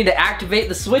 Maybe we need to activate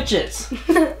the switches.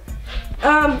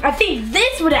 I think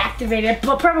this would activate it,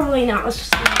 but probably not. Let's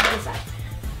just see on the other side.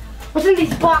 What's in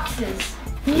these boxes?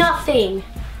 Nothing.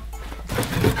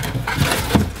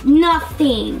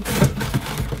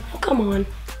 Oh, come on.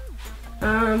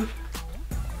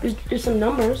 There's some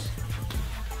numbers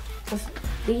with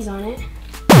these on it.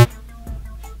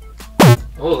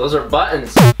 Oh, those are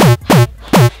buttons. They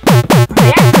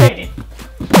activated.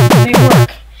 They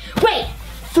work. Wait,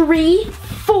 3,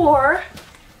 4,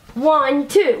 1,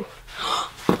 2.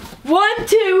 1,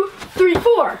 2, 3,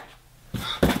 4.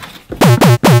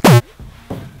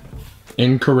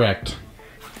 Incorrect.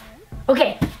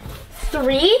 Okay,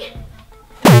 3,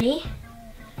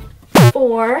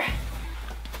 4,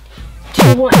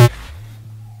 2, 1.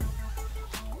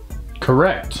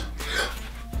 Correct.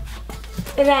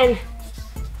 And then,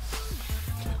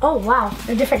 oh wow,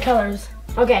 they're different colors.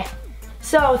 Okay,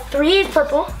 so 3 is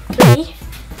purple, 3,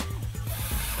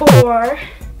 4,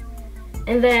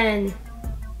 and then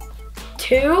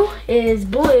 2 is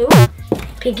blue,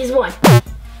 pink is 1.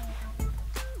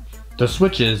 The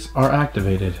switches are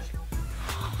activated.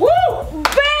 Woo!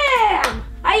 Bam!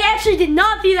 I actually did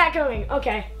not see that coming.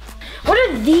 Okay. What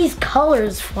are these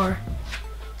colors for?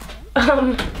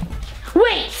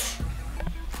 Wait!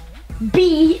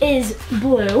 B is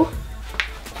blue.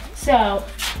 So,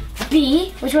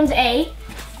 B, which one's A?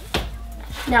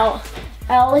 No,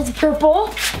 L is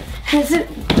purple. Is it?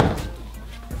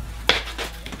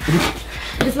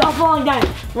 It's all falling down.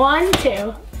 1, 2,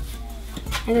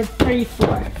 and then 3,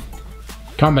 4.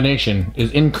 Combination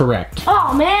is incorrect.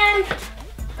 Oh man!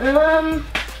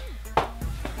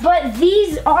 But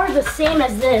these are the same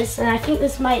as this, and I think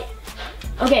this might.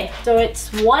 Okay, so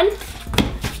it's 1,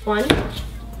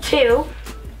 2,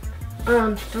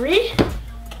 3.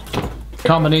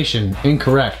 Combination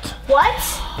incorrect. What?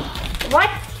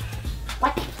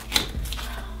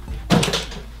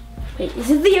 Wait, this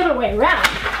is the other way around.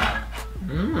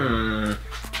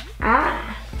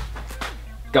 Ah.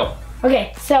 Go.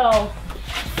 Okay, so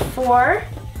 4,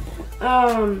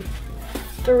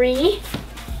 3,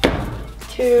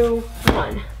 2,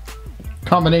 1.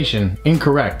 Combination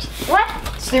incorrect. What?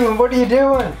 Steven, what are you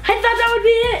doing? I thought that would be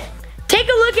it. Take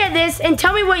a look at this and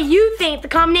tell me what you think the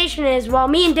combination is while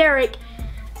me and Derek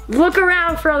look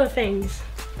around for other things.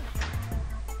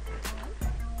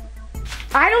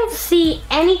 I don't see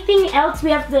anything else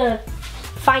we have to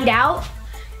find out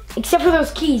except for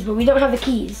those keys, but we don't have the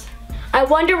keys. I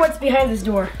wonder what's behind this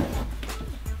door.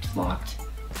 It's locked.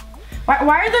 Why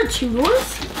are there 2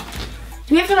 doors?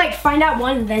 Do we have to like find out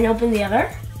one and then open the other?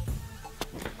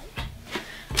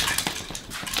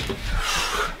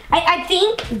 I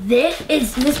think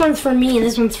this one's for me and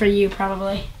this one's for you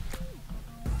probably.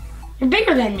 You're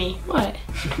bigger than me. What?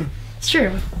 It's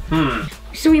true.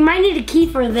 So we might need a key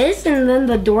for this and then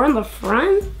the door in the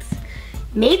front.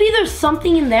 Maybe there's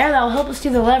something in there that'll help us do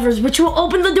the levers, which will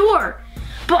open the door.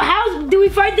 But how do we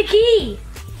find the key?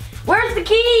 Where's the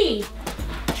key?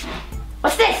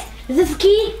 What's this? Is this a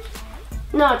key?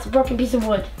 No, it's a broken piece of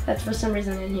wood. That's for some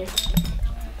reason in here.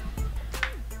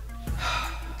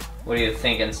 What are you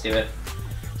thinking, Steven?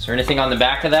 Is there anything on the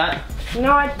back of that?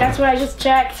 No, that's what I just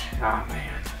checked. Oh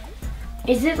man.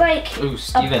 Is it like Ooh,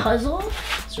 Steven. a puzzle?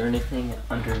 Is there anything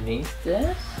underneath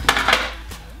this?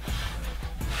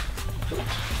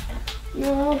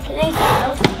 No, anything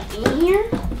else in here?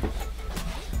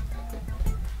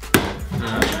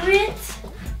 Under it?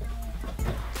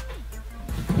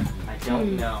 I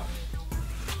don't know.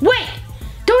 Wait!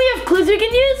 Don't we have clues we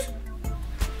can use?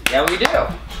 Yeah, we do.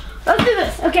 Let's do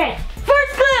this. Okay.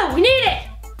 First clue. We need it.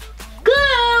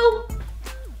 Glue.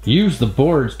 Use the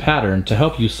board's pattern to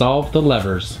help you solve the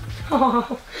levers.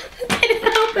 Oh, that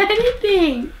didn't help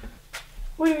anything.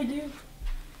 What do we do?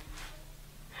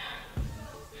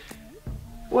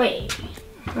 Wait.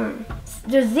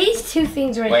 There's these two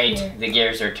things right Wait, here. the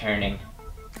gears are turning.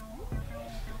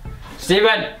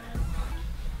 Steven!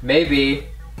 Maybe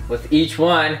with each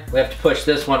one, we have to push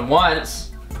this one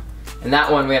once, and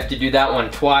that one we have to do that one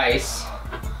twice.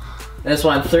 This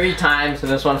one 3 times,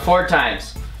 and this one 4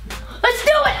 times. Let's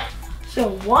do it! So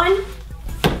 1,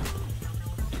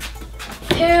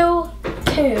 2,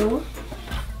 2.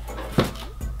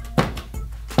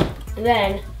 And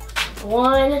then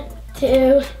 1,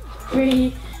 2,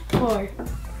 3, 4.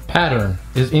 Pattern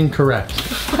is incorrect.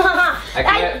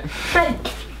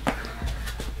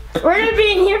 We're gonna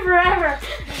be in here forever.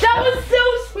 That was so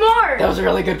smart. That was a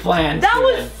really good plan. That Steven.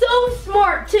 was so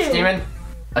smart too. Steven,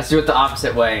 let's do it the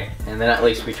opposite way, and then at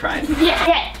least we tried. Yeah.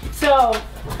 Okay. So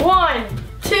 1,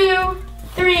 2,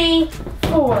 3,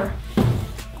 4.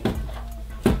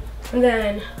 And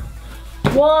then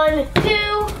 1,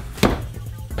 2.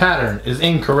 Pattern is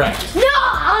incorrect.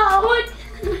 No! What?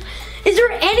 Is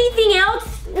there anything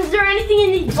else? Is there anything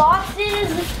in these boxes?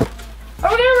 Are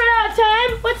we gonna run out of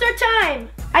time? What's our time?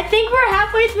 I think we're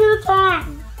halfway through the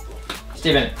time.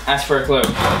 Steven, ask for a clue.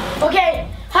 Okay.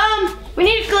 We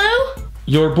need a clue.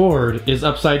 Your board is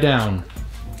upside down.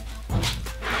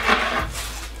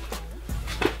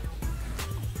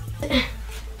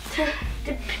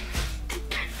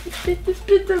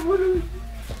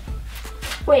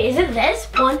 Wait, is it this?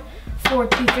 1, 4,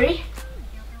 2, 3.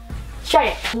 Let's try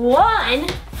it. 1,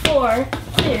 4,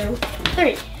 2,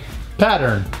 3.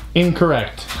 Pattern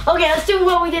incorrect. Okay, let's do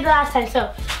what we did last time.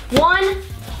 So 1,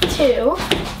 2.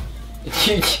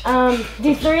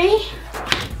 Do 3.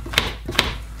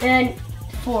 And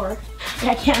 4.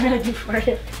 I can't really do 4.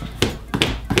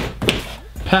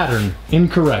 Pattern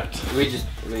incorrect. we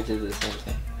did the same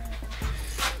thing.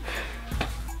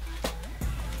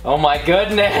 Oh my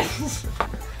goodness!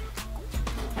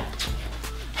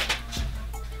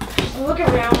 Look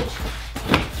around.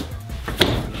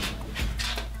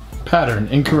 Pattern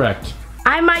incorrect.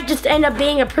 I might just end up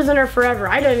being a prisoner forever.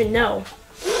 I don't even know.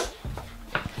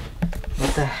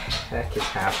 What the heck is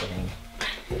happening?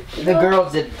 The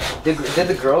girls did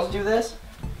the girls do this?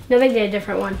 No, they did a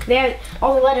different one. They had,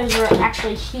 all the letters were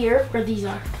actually here where these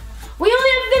are. We only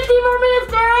have 15 more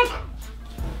minutes, Derek!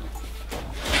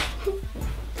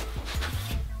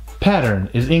 Pattern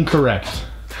is incorrect.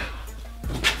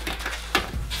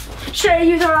 Should I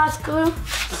use our last clue?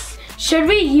 Should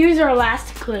we use our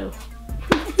last clue?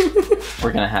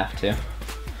 We're gonna have to.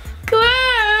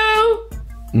 Clue!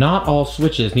 Not all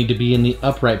switches need to be in the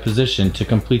upright position to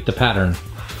complete the pattern.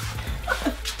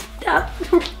 No!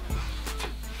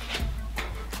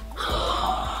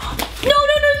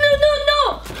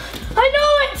 I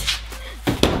know it!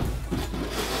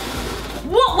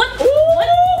 What?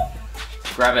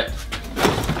 Grab it.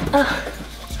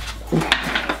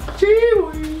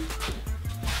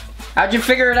 How'd you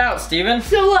figure it out, Steven?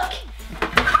 So look,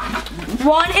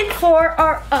 1 and 4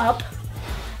 are up,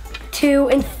 2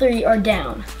 and 3 are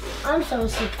down. I'm so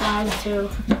surprised too.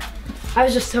 I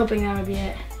was just hoping that would be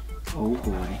it. Oh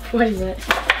boy. What is it?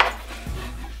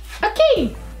 A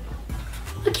key.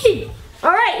 A key.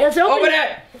 All right, let's open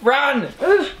it! Run!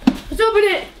 Let's open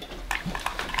it.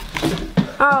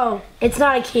 Oh, it's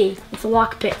not a key. It's a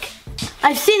lock pick.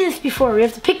 I've seen this before. We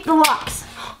have to pick the locks.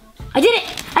 I did it!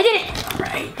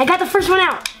 Right. I got the first one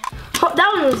out. Oh,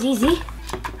 that one was easy.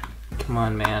 Come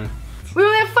on, man. We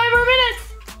only have 5 more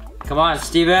minutes. Come on,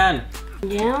 Steven.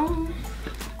 Down.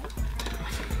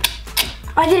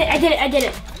 I did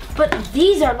it. But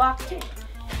these are locked too.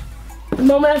 The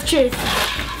moment of truth.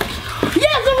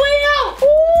 Yes, I'm way out!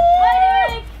 Bye,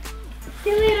 Derek. See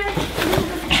you later.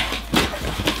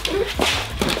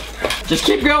 Just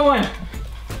keep going.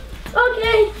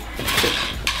 Okay.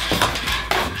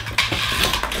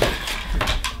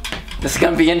 This is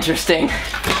gonna be interesting.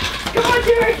 Come on,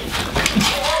 Derek.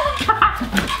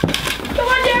 Come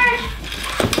on, Derek.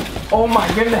 Oh my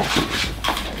goodness.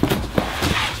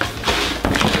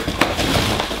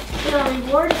 Get our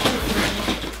reward.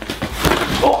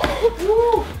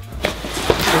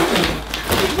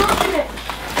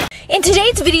 In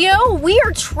today's video, we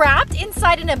are trapped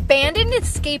inside an abandoned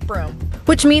escape room,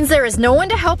 which means there is no one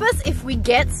to help us if we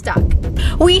get stuck.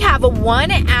 We have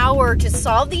 1 hour to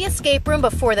solve the escape room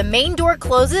before the main door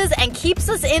closes and keeps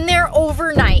us in there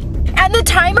overnight. And the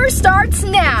timer starts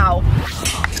now.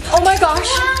 Oh my gosh.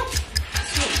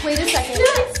 Wait a second.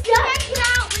 Get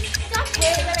out.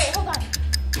 Wait, hold on.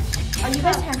 Are you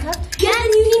guys handcuffed? Yeah,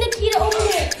 and you need a key to open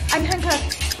it. I'm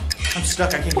handcuffed. I'm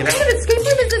stuck. I can't What get kind out. of escape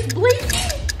room is this, Blake?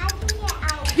 I can get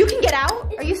out. You can get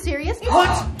out? Are you serious?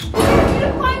 What? You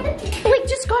find the key. Blake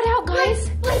just got out, guys.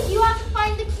 Blake, you have to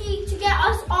find the key to get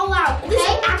us all out. This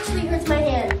Okay? actually hurts my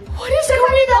hand. What is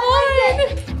going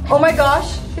on? Oh my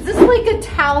gosh. Is this like a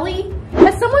tally?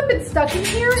 Has someone been stuck in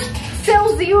here?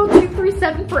 Cell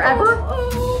 0237 forever?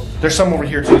 There's some over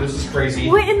here too. This is crazy.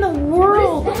 What in the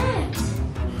world?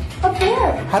 Up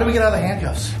there. How do we get out of the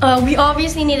handcuffs? We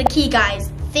obviously need a key, guys.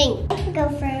 Think. I can go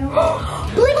through.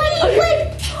 Blake.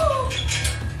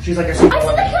 She's like, I see I see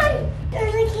the key.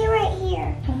 There's a key right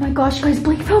here. Oh my gosh, guys,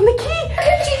 Blake found the key.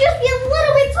 Couldn't you just be a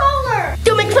little bit taller?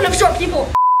 Don't make fun of short people.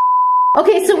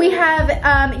 Okay, so we have,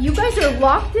 you guys are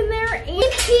locked in there and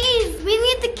The keys. We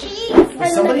need the keys.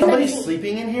 Is somebody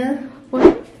sleeping in here?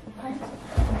 what?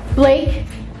 Blake,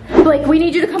 we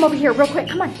need you to come over here real quick.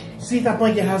 Come on. See if that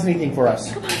blanket has anything for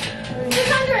us. Check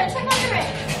under it.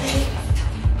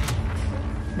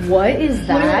 What is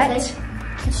that?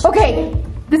 Okay,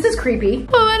 this is creepy.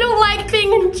 Oh, I don't like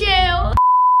being in jail.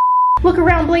 Look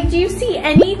around, Blake. Do you see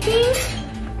anything?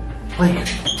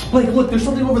 Blake, look, there's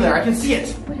something over there. I can see it.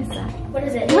 What is that? What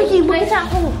is it? Blakey, look at that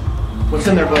hole. What's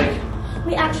in there, Blake?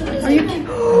 We actually Are you kidding?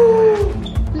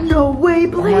 No way,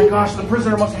 Oh my Blake. gosh, the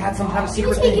prisoner must have had some kind of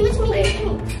secret Give thing. it to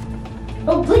me.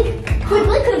 Oh, Blake could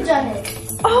have done it.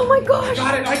 Oh my gosh.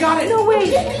 I got it. No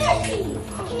way. Can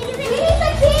you give me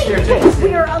the key? Here, take Okay, this.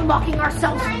 we are unlocking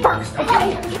ourselves first,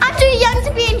 okay? I'm too young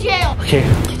to be in jail. Okay,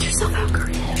 Get yourself out,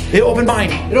 Corinne. it opened mine.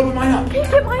 It opened mine up.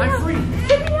 Get mine I'm out. free.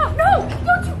 Get me out. No,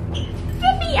 don't you.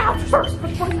 Get me out first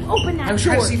before you open that I was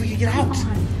door. trying to see if we could get out.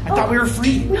 I thought we were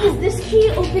free. Does this key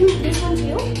open this one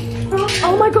too?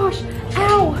 Oh my gosh.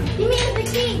 Ow. Give me the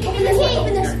key. Open this one.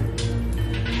 Open this.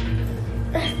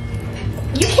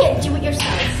 You can't do it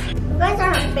yourself. You guys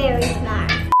aren't very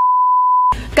smart.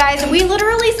 Guys, we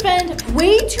literally spend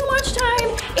way too much time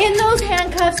in those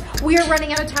handcuffs. We are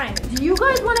running out of time. Do you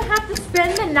guys want to have to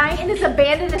spend the night in this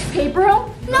abandoned escape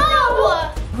room? No!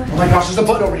 Oh my gosh, there's a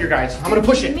button over here, guys. I'm gonna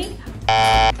push it. Me?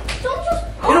 Don't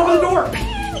just... Get over the door.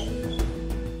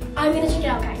 I'm gonna check it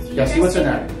out, guys. Yeah, see what's in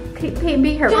there. Okay,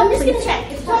 be here. I'm just please. gonna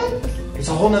check. It's fine. It's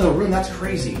a whole nother room. That's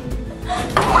crazy.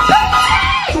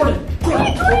 Jordan,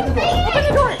 Open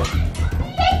the door.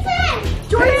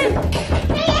 Jordan,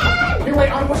 Here, wait,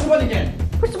 I'm pushing the button again.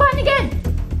 push the button again.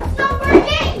 It's not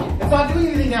working! It's not doing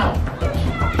anything now.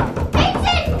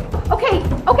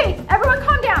 Okay, everyone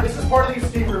calm down. This is part of the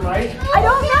escape room, right? I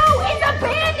don't know, it's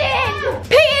abandoned.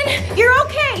 Peyton, you're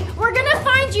okay. We're gonna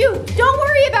find you. Don't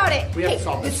worry about it. We have to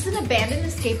solve This is an abandoned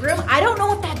escape room. I don't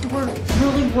know if that door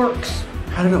really works.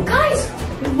 How did it work? Guys,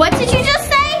 What did you just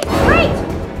say? wait.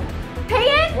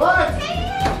 Peyton? What?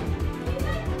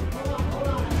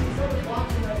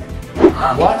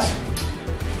 What?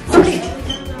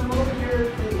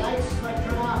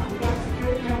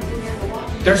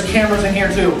 There's cameras in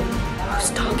here too.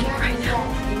 Who's talking right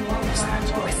now?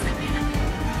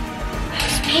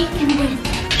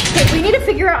 Okay, we need to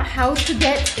figure out how to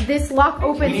get this lock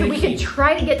open We so need we a can key.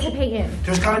 try to get to Peyton.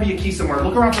 There's gotta be a key somewhere.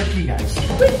 Look around for a key, guys.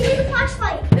 Wait, give me the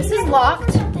flashlight. This is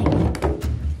locked.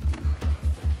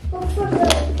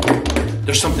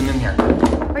 There's something in here.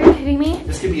 Are you kidding me?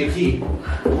 This could be a key.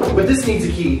 But this needs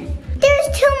a key.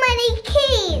 There's too many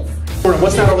keys. Jordan,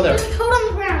 what's that over there? There's a code on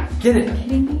the ground. Get it.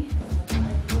 Kidding me?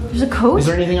 There's a code? Is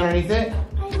there anything underneath it?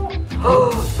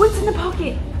 What's in the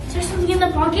pocket? Is there something in the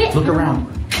pocket? Look around.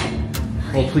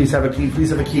 Oh, please have a key. Please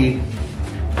have a key.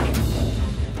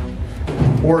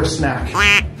 Or a snack.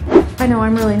 I know,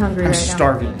 I'm really hungry I'm right now.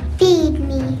 starving. Feed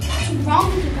me. What's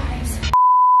wrong with you guys?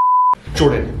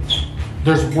 Jordan,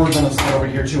 there's words on the side over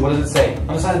here too. What does it say? On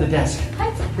the side of the desk.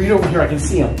 What? Read over here. I can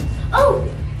see them. Oh!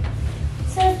 It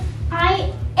says,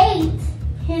 I ate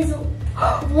his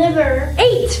liver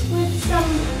 8! with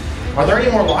some... Are there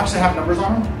any more locks that have numbers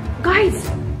on them?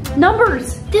 Guys,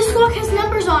 numbers. This lock has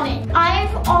numbers on it.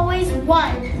 I've always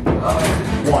won.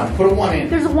 1. Put a 1 in.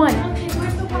 There's a 1. Okay,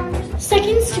 where's the 1?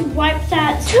 Seconds to wipe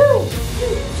that. 2. Oh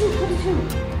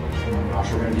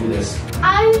gosh, we're gonna do this.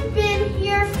 I've been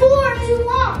here for too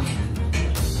long.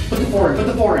 Put the 4 in. Put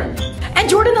the 4 in. And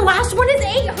Jordan, the last one is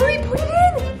 8. Hurry, put it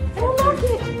in. And unlock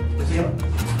it.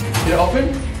 Get it open?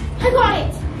 I got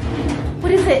it.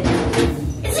 What is it?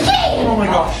 It's a key. Oh my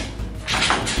gosh.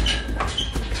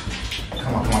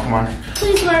 Come on, come on, come on.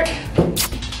 Please work.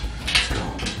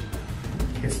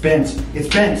 It's bent. It's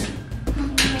bent.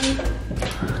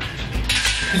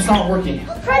 It's not working.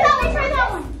 Try that one. Try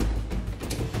that one.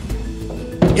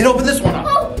 Get open this one up.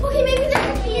 Oh, okay. Maybe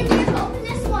there's a key in there to open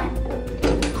this one.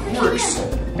 Works.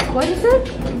 What is it?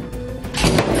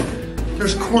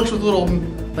 There's corks with little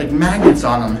like magnets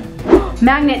on them.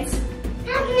 Magnets.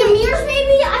 The mirrors,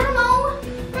 maybe? I don't know.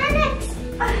 Magnets.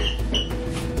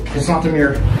 It's not the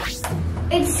mirror.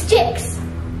 It sticks.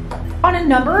 On a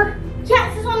number?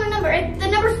 Yes, it's on the number. The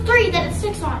number's 3 that it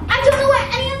sticks on. I don't know what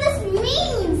any of this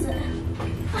means.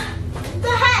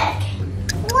 The heck?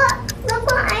 What? Look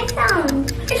what I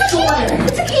found. It's a key.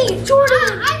 It's a key.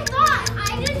 Jordan.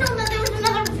 I didn't know that there was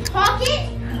another pocket.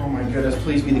 Oh my goodness,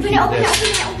 please be the key to Open it,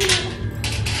 this. open it.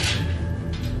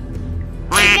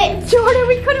 Jordan,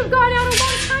 we could have gone out a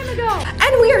long time ago.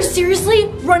 And we are seriously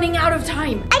running out of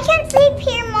time. I can't sleep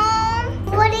here, Mom.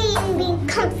 What are you being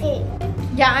comfy?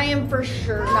 Yeah, I am for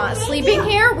sure not sleeping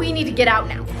here. We need to get out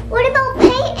now. What about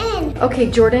Peyton? Okay,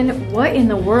 Jordan, what in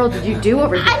the world did you do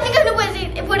over here? I think I know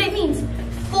what it means.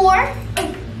 4.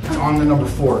 It's on the number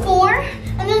 4. 4.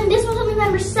 And then this was on the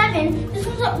number 7. This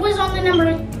was on the number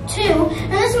 2.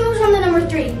 And this one was on the number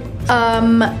 3.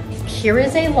 Here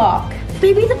is a lock.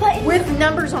 Maybe the buttons. With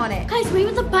numbers on it. Guys,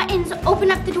 maybe the buttons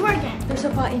open up the door again. There's a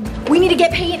button. We need to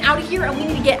get Peyton out of here and we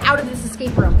need to get out of this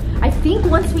escape room. I think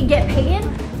once we get Peyton,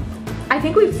 I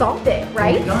think we've solved it,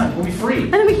 right? We'll be done. We'll be free.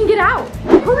 And then we can get out.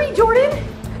 Hurry, Jordan.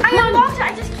 I unlocked it.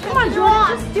 I just can't. Come on,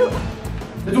 Jordan, just do it.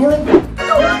 The door open.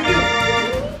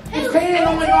 It's Peyton.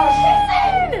 Oh my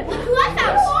gosh. Look who I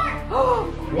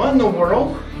found. What in the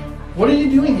world? What are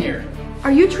you doing here?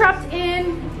 Are you trapped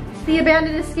in the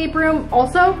abandoned escape room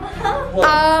also?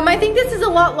 I think this is a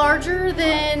lot larger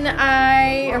than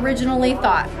I originally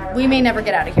thought. We may never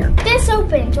get out of here. This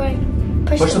open. Do I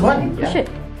Push the button. Yeah. Shit.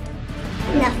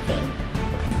 Nothing.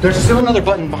 There's still another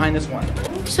button behind this one.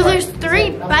 So there's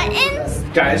 3 buttons?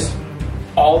 Guys,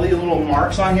 all the little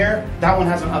marks on here, that one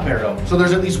has an up arrow. So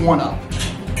there's at least one up.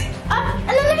 Up. And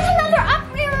then there's another up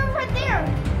arrow right there.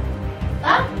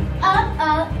 Up, up,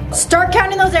 up. Start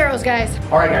counting those arrows, guys.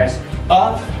 All right, guys.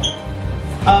 Up,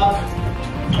 up,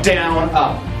 down,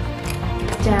 up.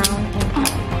 Down and up.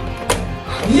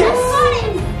 Yes!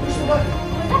 Buttons. Push the button.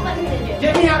 What's that button gonna do?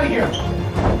 Get me out of here.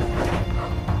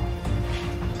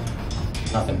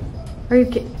 Nothing. Are you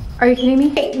kidding me?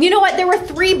 Hey, you know what? There were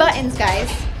 3 buttons,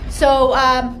 guys. So,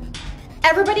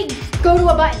 everybody go to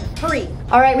a button. Hurry.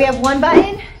 All right, we have 1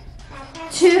 button,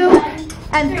 2,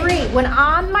 and 3. When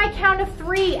on my count of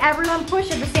 3, everyone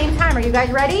push at the same time. Are you guys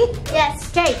ready? Yes.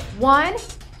 Okay, 1,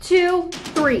 2,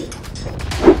 3.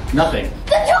 Nothing.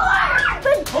 The door!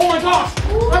 Oh my gosh!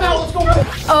 Run out,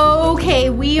 let's go! Okay,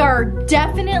 we are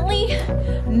definitely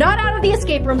not out of the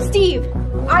escape room. Steve,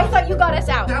 I thought you got us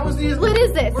out. That was the... What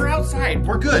is this? We're outside.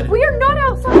 We're good. We are not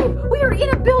outside. We are in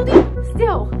a building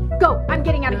still. Go, I'm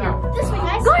getting out of here. This way,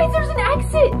 guys. Guys, there's an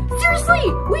exit.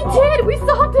 Seriously, we did. We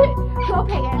solved it. Go,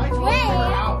 Peyton. I told you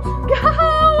we're out.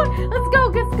 Go. Let's go.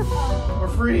 Let's go. We're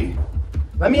free.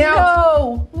 Let me out.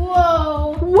 No.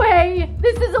 Whoa. Way.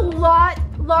 This is a lot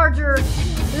larger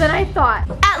than I thought.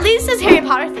 At least it's Harry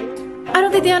Potter themed. I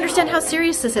don't think they understand how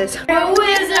serious this is.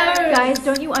 Wizard. Guys,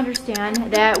 don't you understand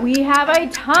that we have a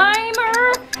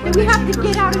timer? That we have to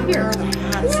get out of here. Come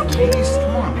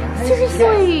on, guys.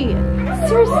 Seriously.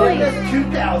 Seriously.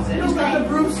 2,000. He's got the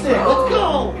broomstick. Let's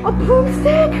go. A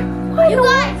broomstick? What? You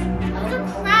guys, there's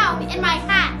a crown in my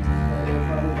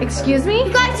hat. Excuse me?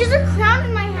 You guys, there's a crown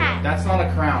in my hat. That's not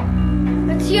a crown.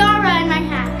 A tiara in my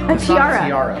hat. A It's not tiara. a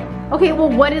tiara. Okay, well,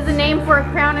 what is the name for a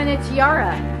crown and a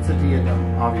tiara? It's a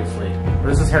diadem, obviously. But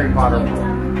this is Harry Potter.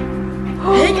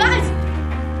 Hey guys,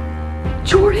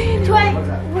 Jordan.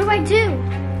 what do I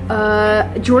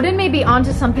do? Jordan may be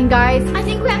onto something, guys. I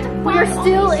think we have to find We are all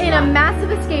still these in a stuff.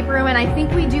 massive escape room, and I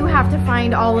think we do have to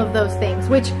find all of those things.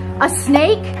 Which, a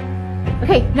snake?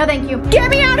 Okay, no thank you. Get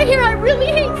me out of here, I really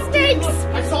hate snakes!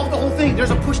 I solved the whole thing.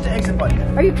 There's a push to exit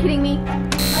button. Are you kidding me?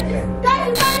 Guys,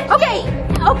 we found a key. Okay,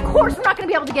 of course we're not gonna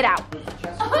be able to get out. We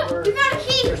found a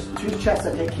key. There's 2 chests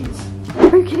that take keys.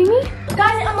 Are you kidding me?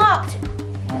 Guys, it unlocked.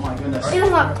 Oh my goodness. It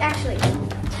unlocked, actually.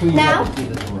 Please Now? let me see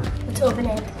this door. Let's open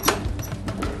it.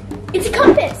 It's a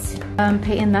compass.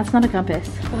 Peyton, that's not a compass.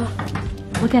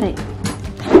 Look at it.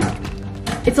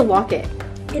 It's a locket.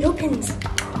 It opens.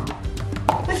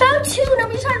 We found two. Now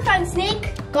we just trying to find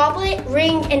snake, goblet,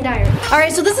 ring, and diary. All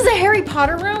right, so this is a Harry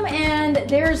Potter room, and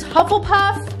there's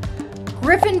Hufflepuff,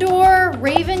 Gryffindor,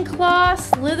 Ravenclaw,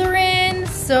 Slytherin,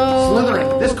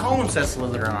 Slytherin. This column says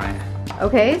Slytherin on it.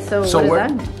 Okay, so what does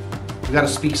that mean? We gotta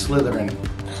speak Slytherin.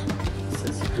 This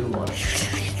is who won.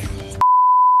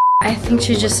 I think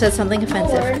she just said something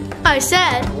offensive. I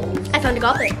said I found a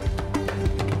goblet.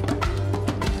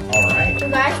 All right. So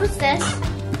guys, what's this?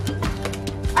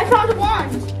 I found a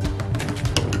wand.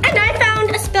 And I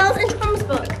found a spells and charms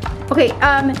book. Okay,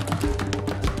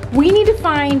 we need to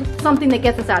find something that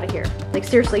gets us out of here. Like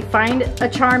seriously, find a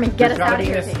charm and get us out of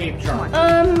here. Escape charm.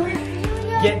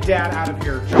 Get Dad out of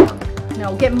here, charm.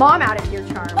 No, get Mom out of here,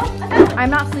 charm. I'm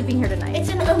not sleeping here tonight. It's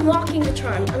an unlocking the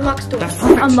charm. Unlocks doors.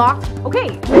 Unlock.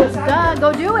 Okay, duh,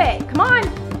 go do it. Come on.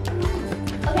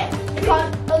 Okay, it's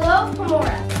called Hello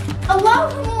Pomora. Hello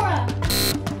Pomora.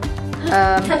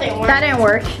 That didn't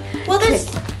work. Well, there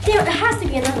has to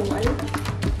be another one.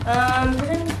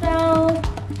 Prison spell,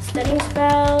 studying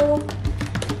spell,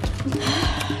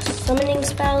 summoning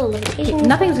spell, levitation.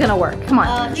 Nothing's gonna work. Come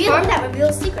on. Charm that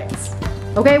reveals secrets.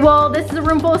 Okay, well, this is a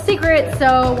room full of secrets,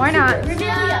 so why not?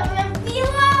 Revelio.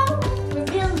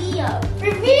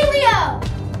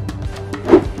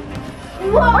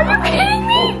 Whoa. Are you kidding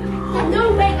me?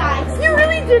 No way, guys. You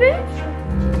really did it?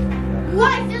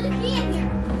 Guys, there's a key in here.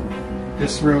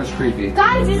 This room is creepy.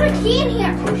 Guys, there's a key in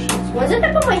here. Was it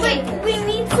up on my Wait, we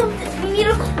need something. We need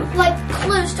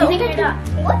clues to open it up.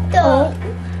 What the?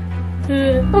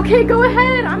 Okay, go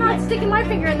ahead. I'm not sticking my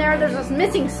finger in there. There's a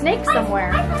missing snake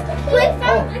somewhere. We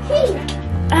found the key.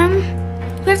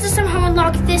 We have to somehow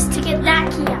unlock this to get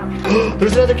that key out.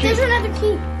 There's another key. There's another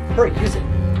key. Hurry, use it.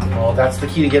 Oh, that's the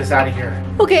key to get us out of here.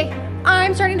 Okay,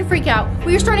 I'm starting to freak out.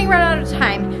 We're starting to run out of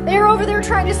time. They're over there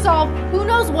trying to solve who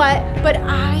knows what, but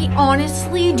I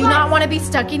honestly do not want to be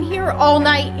stuck in here all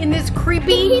night in this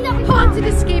creepy haunted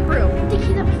escape room. The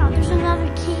key that we found. There's another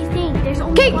key thing. There's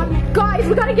only Okay, one. guys,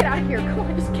 we gotta get out of here. Come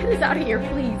on, just get us out of here,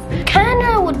 please.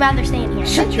 Kinda would rather stay in here.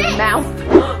 Shut your mouth.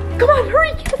 Come on,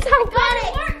 hurry, get us out.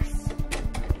 It works.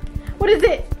 What is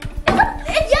it?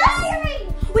 It's diary.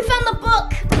 We found the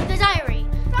book. The diary.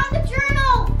 Found the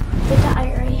journal. The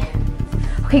diary.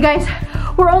 Okay, guys,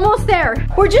 we're almost there.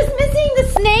 We're just missing the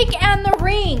snake and the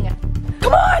ring.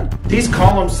 Come on. These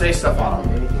columns say stuff on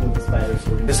them.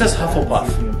 It says Hufflepuff.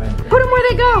 Put them where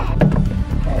they go.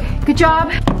 Good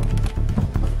job.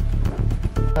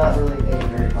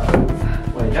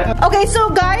 Okay, so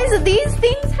guys, these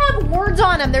things have words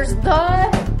on them. There's the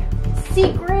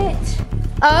secret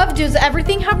of. Does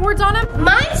everything have words on them?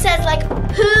 Mine says like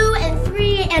who and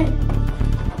three and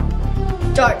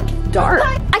dark. Dark.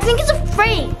 I think it's a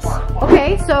phrase.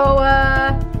 Okay, so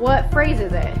what phrase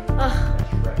is it?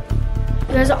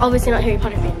 You guys are obviously not Harry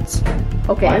Potter fans.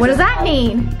 Okay, what does that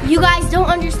mean? You guys don't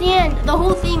understand. The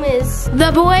whole theme is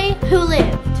the boy who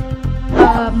lived.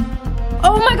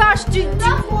 Oh my gosh, do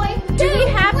The boy we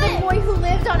have the boy who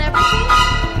lived on everything?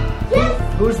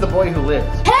 Yes. Who's the boy who lives?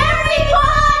 Harry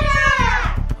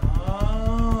Potter!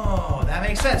 Oh, that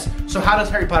makes sense. So how does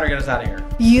Harry Potter get us out of here?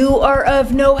 You are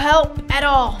of no help at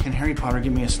all. Can Harry Potter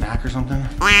give me a snack or something?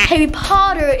 Harry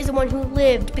Potter is the one who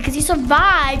lived because he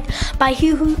survived by he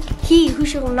who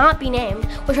shall not be named,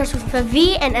 which starts with a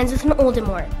V and ends with an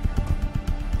Voldemort.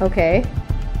 Okay.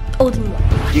 Voldemort.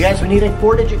 You guys, we need a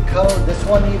 4-digit code. This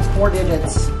one needs 4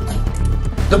 digits.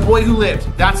 The boy who lived.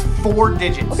 That's 4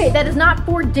 digits. Okay, that is not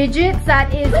 4 digits.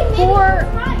 That is 4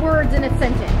 words in a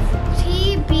sentence.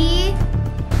 TBW.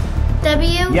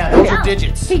 Yeah, those are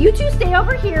digits. Okay, you two stay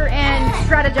over here and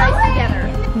strategize together.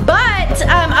 But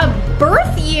a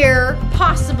birth year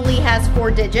possibly has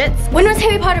 4 digits. When was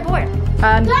Harry Potter born?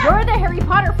 You're the Harry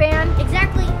Potter fan.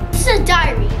 Exactly. This is a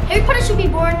diary. Harry Potter should be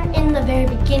born in the very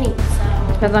beginning, so.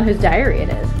 Depends on whose diary it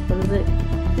is. What is it?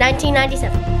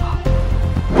 1997.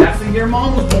 That's the year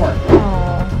Mom was born.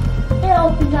 Oh. It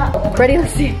opened up. Ready?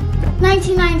 Let's see.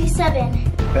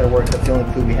 1997. Better work. That's the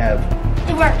only clue we have.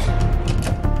 It worked.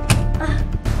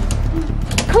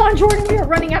 Come on, Jordan. We are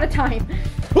running out of time.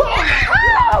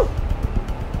 Oh!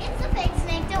 It's a fake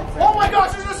snake. Don't. Oh my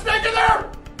gosh, there's a snake in there!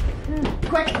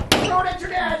 Quick, throw it at your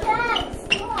dad. Yes.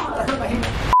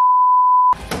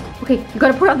 Okay, you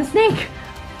gotta put on the snake.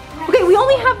 Okay, we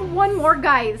only have one more,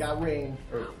 guys. Got ring.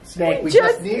 Or snake. We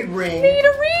just just need ring. Need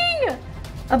a ring.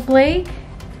 A Blake?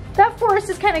 That forest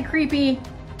is kind of creepy.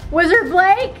 Wizard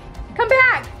Blake, come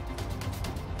back.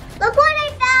 Look what I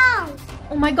found.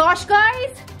 Oh my gosh,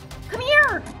 guys. Come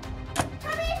here.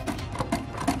 Come here.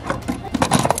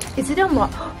 Is it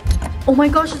unlocked? Oh my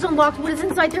gosh, it's unlocked. What is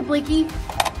inside there, Blakey?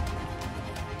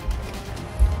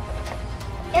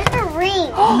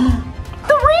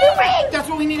 The ring! That's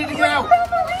what we needed to get out. The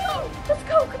ring! Let's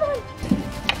go, come on.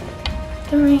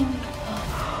 The ring.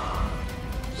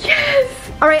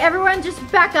 Yes! All right, everyone just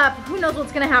back up. Who knows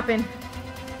what's gonna happen?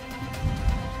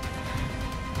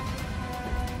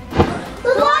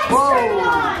 The lights turned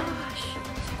on.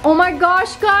 Oh my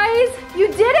gosh, guys, you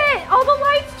did it! All the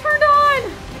lights turned on!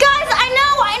 Guys, I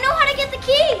know how to get the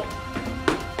key.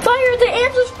 Fire, the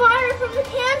answer's fire from the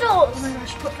candles. Oh my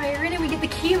gosh, put fire in it, we get the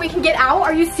key and we can get out.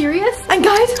 Are you serious? And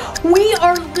guys, we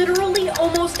are literally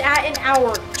almost at an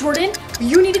hour. Jordan,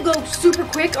 you need to go super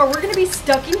quick or we're gonna be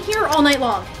stuck in here all night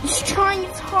long. Just trying,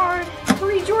 it's hard.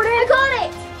 Hurry, Jordan. I got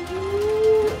it.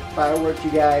 Fireworks,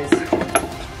 you guys.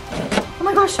 Oh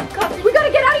my gosh, we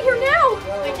gotta get out of here now.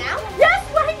 Right now? Yes,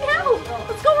 right now.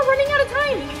 Let's go, we're running out of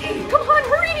time. Come on,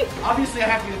 hurry. Obviously, I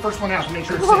have to be the first one out to make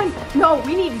sure it's Come on. safe. No,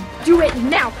 we need to do it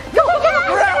now. Go, go,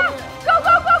 go.